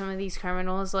about some of these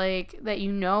criminals, like, that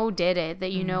you know did it,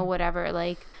 that you know whatever.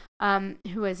 Like,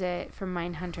 who is it from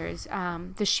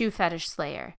Mindhunters? The shoe fetish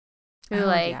slayer.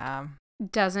 Who,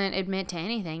 doesn't admit to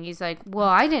anything. He's like, well,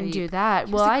 I didn't do that.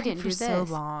 Well, I didn't do this. So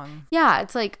long. Yeah,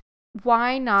 it's like,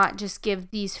 why not just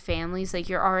give these families, like,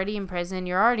 you're already in prison,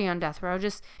 you're already on death row,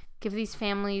 just give these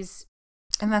families.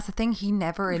 And that's the thing, he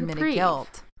never admitted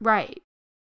guilt. Right.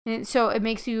 And so it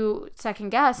makes you second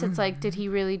guess. It's like, did he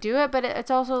really do it? But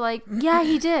it's also like, yeah,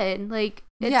 he did. Like,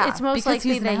 it's most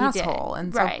likely he's that an he asshole, did.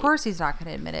 And so of course he's not going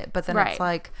to admit it. But then it's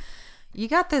like, you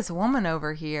got this woman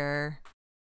over here.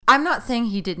 I'm not saying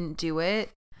he didn't do it,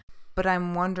 but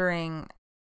I'm wondering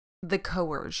the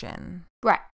coercion.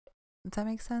 Right. Does that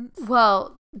make sense?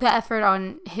 Well, the effort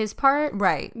on his part.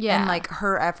 Right. Yeah. And like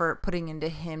her effort putting into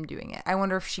him doing it. I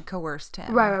wonder if she coerced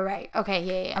him. Right.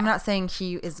 Okay, yeah. I'm not saying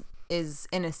he is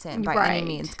innocent by any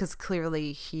means, because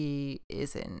clearly he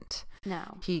isn't.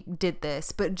 No. He did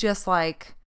this. But just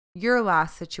like your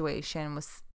last situation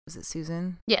was was it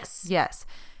Susan? Yes. Yes.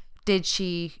 Did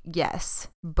she? Yes.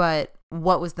 But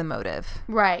what was the motive?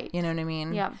 Right. You know what I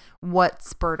mean? Yeah. What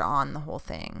spurred on the whole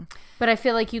thing? But I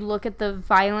feel like you look at the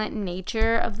violent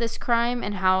nature of this crime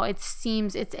and how it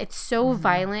seems it's so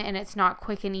violent and it's not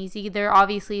quick and easy. There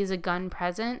obviously is a gun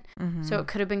present, so it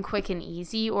could have been quick and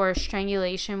easy, or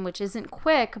strangulation, which isn't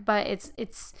quick, but it's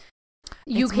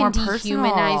you It's can more dehumanize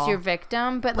personal. your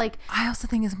victim, but like I also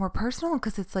think it's more personal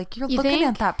because it's like you're You looking think?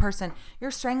 at that person,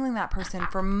 you're strangling that person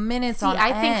for minutes on I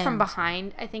end. think from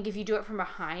behind. I think if you do it from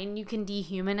behind, you can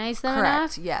dehumanize them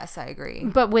Correct. enough. Yes, I agree.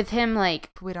 But with him, like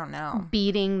We don't know.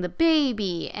 beating the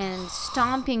baby and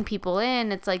stomping people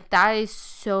in, it's like that is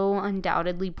so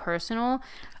undoubtedly personal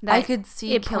that I could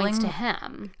see it killing points to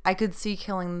him. I could see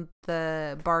killing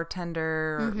the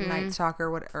bartender or Night Stalker,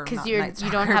 Because you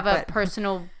don't have a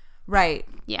personal. Right.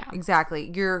 Yeah.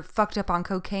 Exactly. You're fucked up on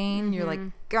cocaine. You're like,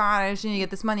 God, I just need to get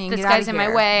this money and This get out of guy's in here.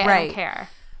 my way. Right. I don't care.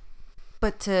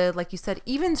 But to, like you said,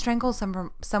 even strangle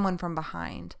someone from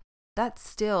behind, that's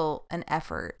still an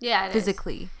effort. Yeah, it is.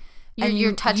 physically.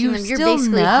 You're touching them. You're still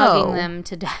basically know- hugging them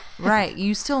to death. Right.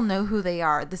 You still know who they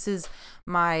are. This is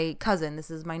my cousin.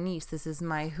 This is my niece. This is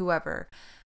my whoever.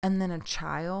 And then a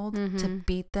child to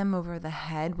beat them over the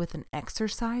head with an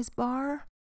exercise bar?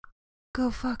 Go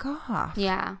fuck off.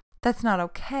 Yeah. That's not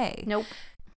okay. Nope.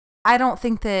 I don't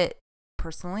think that,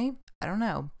 personally, I don't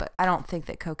know, but I don't think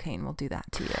that cocaine will do that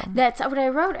to you. That's what I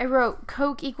wrote. I wrote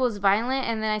Coke equals violent,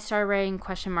 and then I started writing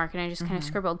question mark, and I just kind of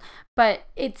scribbled. But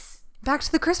it's Back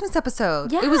to the Christmas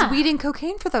episode. Yeah. It was weed and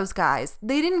cocaine for those guys.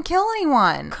 They didn't kill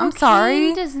anyone. cocaine I'm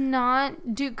sorry. does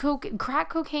not do coke. Crack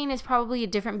cocaine is probably a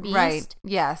different beast. Right.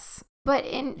 Yes. But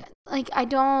in like I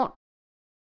don't.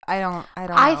 I don't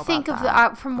I know think about of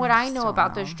that. from what I know don't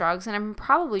about know. those drugs, and I'm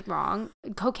probably wrong.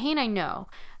 Cocaine, I know,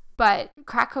 but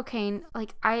crack cocaine,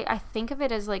 like I think of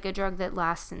it as like a drug that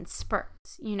lasts in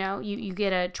spurts. You know, you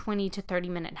get a 20 to 30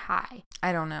 minute high,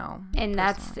 I don't know. and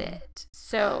that's personally. it.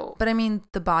 So, But I mean,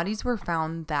 the bodies were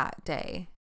found that day.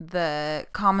 The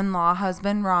common law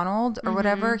husband, Ronald, or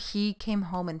whatever, he came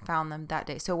home and found them that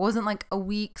day. So it wasn't like a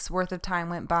week's worth of time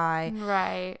went by.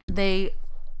 right, They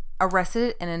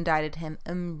arrested and indicted him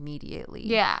immediately.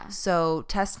 Yeah. So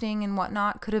testing and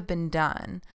whatnot could have been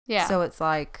done. yeah, So it's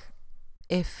like,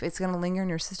 if it's going to linger in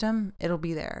your system, it'll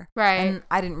be there. right. And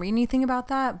I didn't read anything about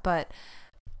that, but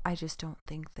I just don't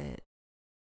think that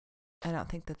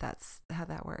that's how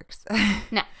that works.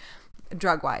 No.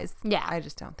 Drug wise. Yeah. I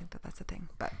just don't think that that's a thing.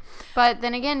 But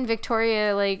then again,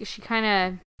 Victoria, like she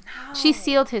kind of she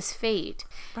sealed his fate,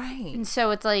 Right. and so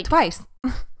it's like Twice.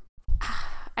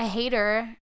 I hate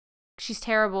her. She's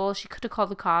terrible. She could have called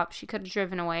the cops. She could have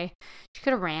driven away. She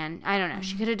could have ran. I don't know.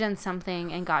 She could have done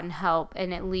something and gotten help,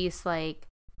 and at least like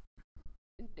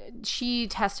she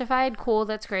testified. Cool,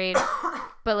 that's great.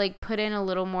 But like put in a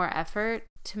little more effort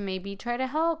to maybe try to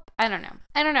help. I don't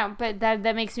know. But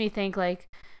that makes me think like,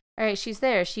 all right, she's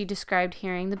there. She described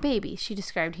hearing the baby. She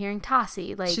described hearing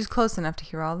Tossie. Like She's close enough to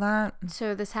hear all that.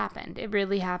 so this happened. It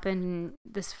really happened, and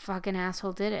this fucking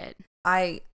asshole did it.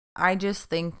 I just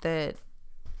think that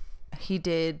he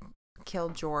did kill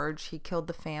George. He killed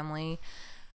the family.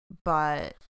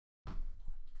 But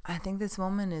I think this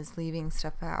woman is leaving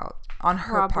stuff out on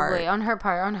her part. On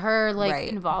her like Right.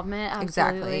 involvement. Absolutely.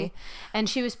 Exactly. And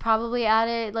she was probably at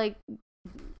it like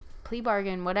plea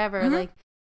bargain, whatever. Mhm. Like,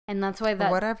 and that's why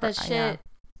that Whatever, that shit.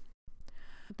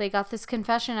 They got this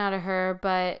confession out of her,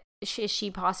 but is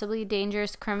she possibly a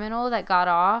dangerous criminal that got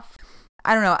off?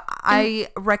 I don't know. I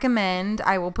recommend,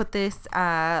 I will put this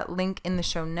link in the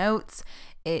show notes.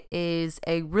 It is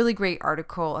a really great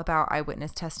article about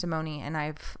eyewitness testimony. And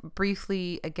I've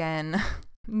briefly, again,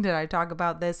 did I talk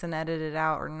about this and edit it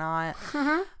out or not?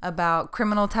 About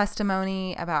criminal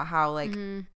testimony, about how like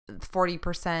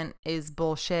 40% is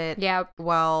bullshit. Yeah.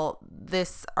 Well,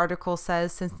 this article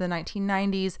says since the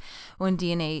 1990s, when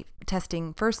DNA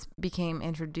testing first became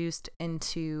introduced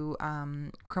into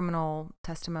criminal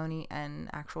testimony and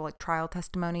actual like trial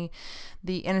testimony,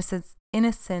 the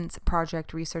Innocence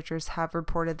Project researchers have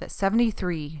reported that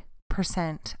 73%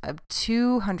 of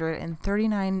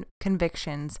 239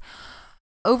 convictions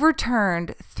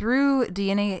overturned through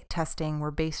DNA testing were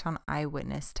based on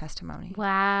eyewitness testimony.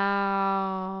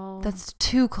 Wow. That's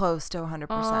too close to 100%.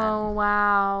 Oh,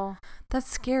 wow. That's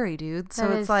scary, dude. So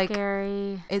That it's is like,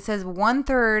 scary. it says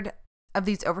 1/3 of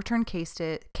these overturned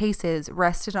cases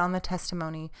rested on the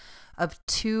testimony of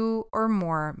 2 or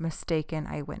more mistaken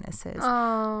eyewitnesses.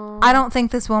 Oh. I don't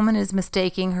think this woman is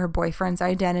mistaking her boyfriend's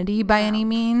identity by any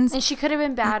means. And she could have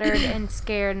been battered and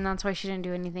scared, and that's why she didn't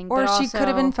do anything. Or but she also, could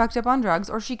have been fucked up on drugs,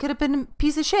 or she could have been a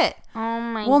piece of shit. Oh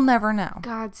my We'll never know.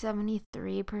 God,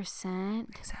 73%.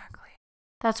 Exactly.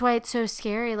 That's why it's so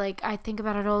scary. Like, I think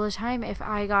about it all the time. If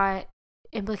I got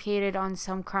implicated on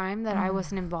some crime that I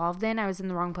wasn't involved in, I was in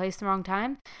the wrong place, the wrong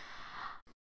time,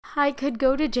 I could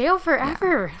go to jail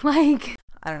forever. Yeah. Like,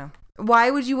 I don't know. Why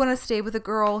would you want to stay with a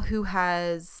girl who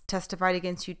has testified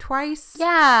against you twice?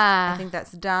 Yeah. I think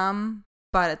that's dumb.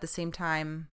 But at the same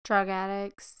time, drug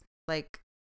addicts. Like,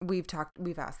 we've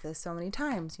asked this so many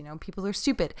times, you know, people are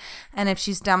stupid. And if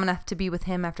she's dumb enough to be with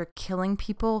him after killing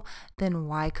people, then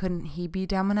why couldn't he be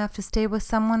dumb enough to stay with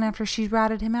someone after she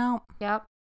ratted him out? Yep.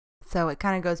 So it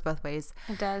kind of goes both ways.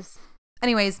 It does.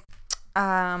 Anyways,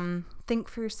 think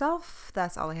for yourself.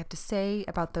 That's all I have to say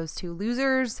about those two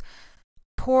losers.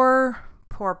 Poor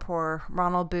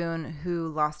Ronald Boone, who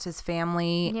lost his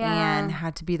family and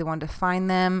had to be the one to find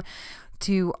them.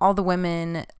 To all the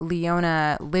women,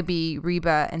 Leona, Libby,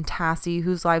 Reba, and Tassie,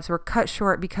 whose lives were cut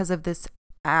short because of this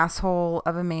asshole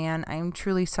of a man, I am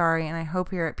truly sorry, and I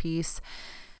hope you're at peace.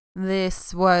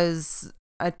 This was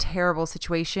a terrible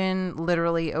situation,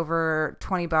 literally over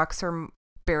 $20 or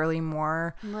barely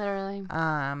more. Literally.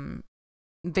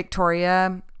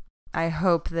 Victoria, I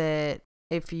hope that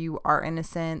if you are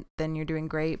innocent, then you're doing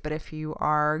great. But if you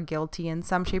are guilty in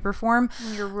some shape or form,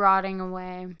 you're rotting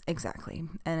away. Exactly.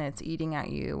 And it's eating at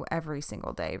you every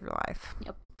single day of your life.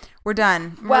 Yep. We're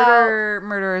done.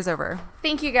 Murder is over.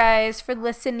 Thank you guys for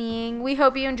listening. We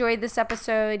hope you enjoyed this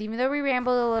episode, even though we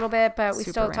rambled a little bit, but we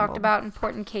still talked about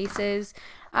important cases.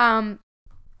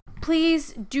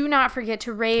 Please do not forget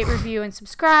to rate, review, and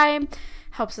subscribe.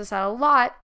 Helps us out a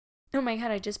lot. Oh my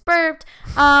God, I just burped.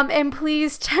 And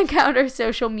please check out our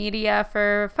social media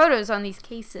for photos on these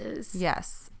cases.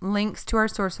 Yes. Links to our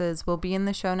sources will be in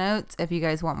the show notes. If you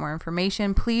guys want more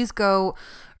information, please go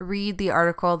read the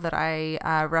article that I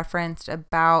referenced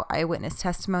about eyewitness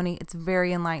testimony. It's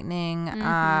very enlightening.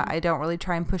 I don't really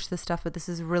try and push this stuff, but this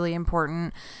is really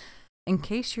important. In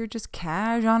case you're just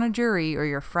cash on a jury or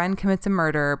your friend commits a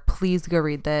murder, please go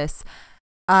read this.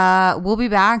 We'll be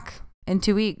back in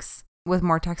 2 weeks with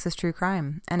more Texas true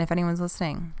crime. And if anyone's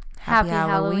listening, happy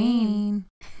Halloween.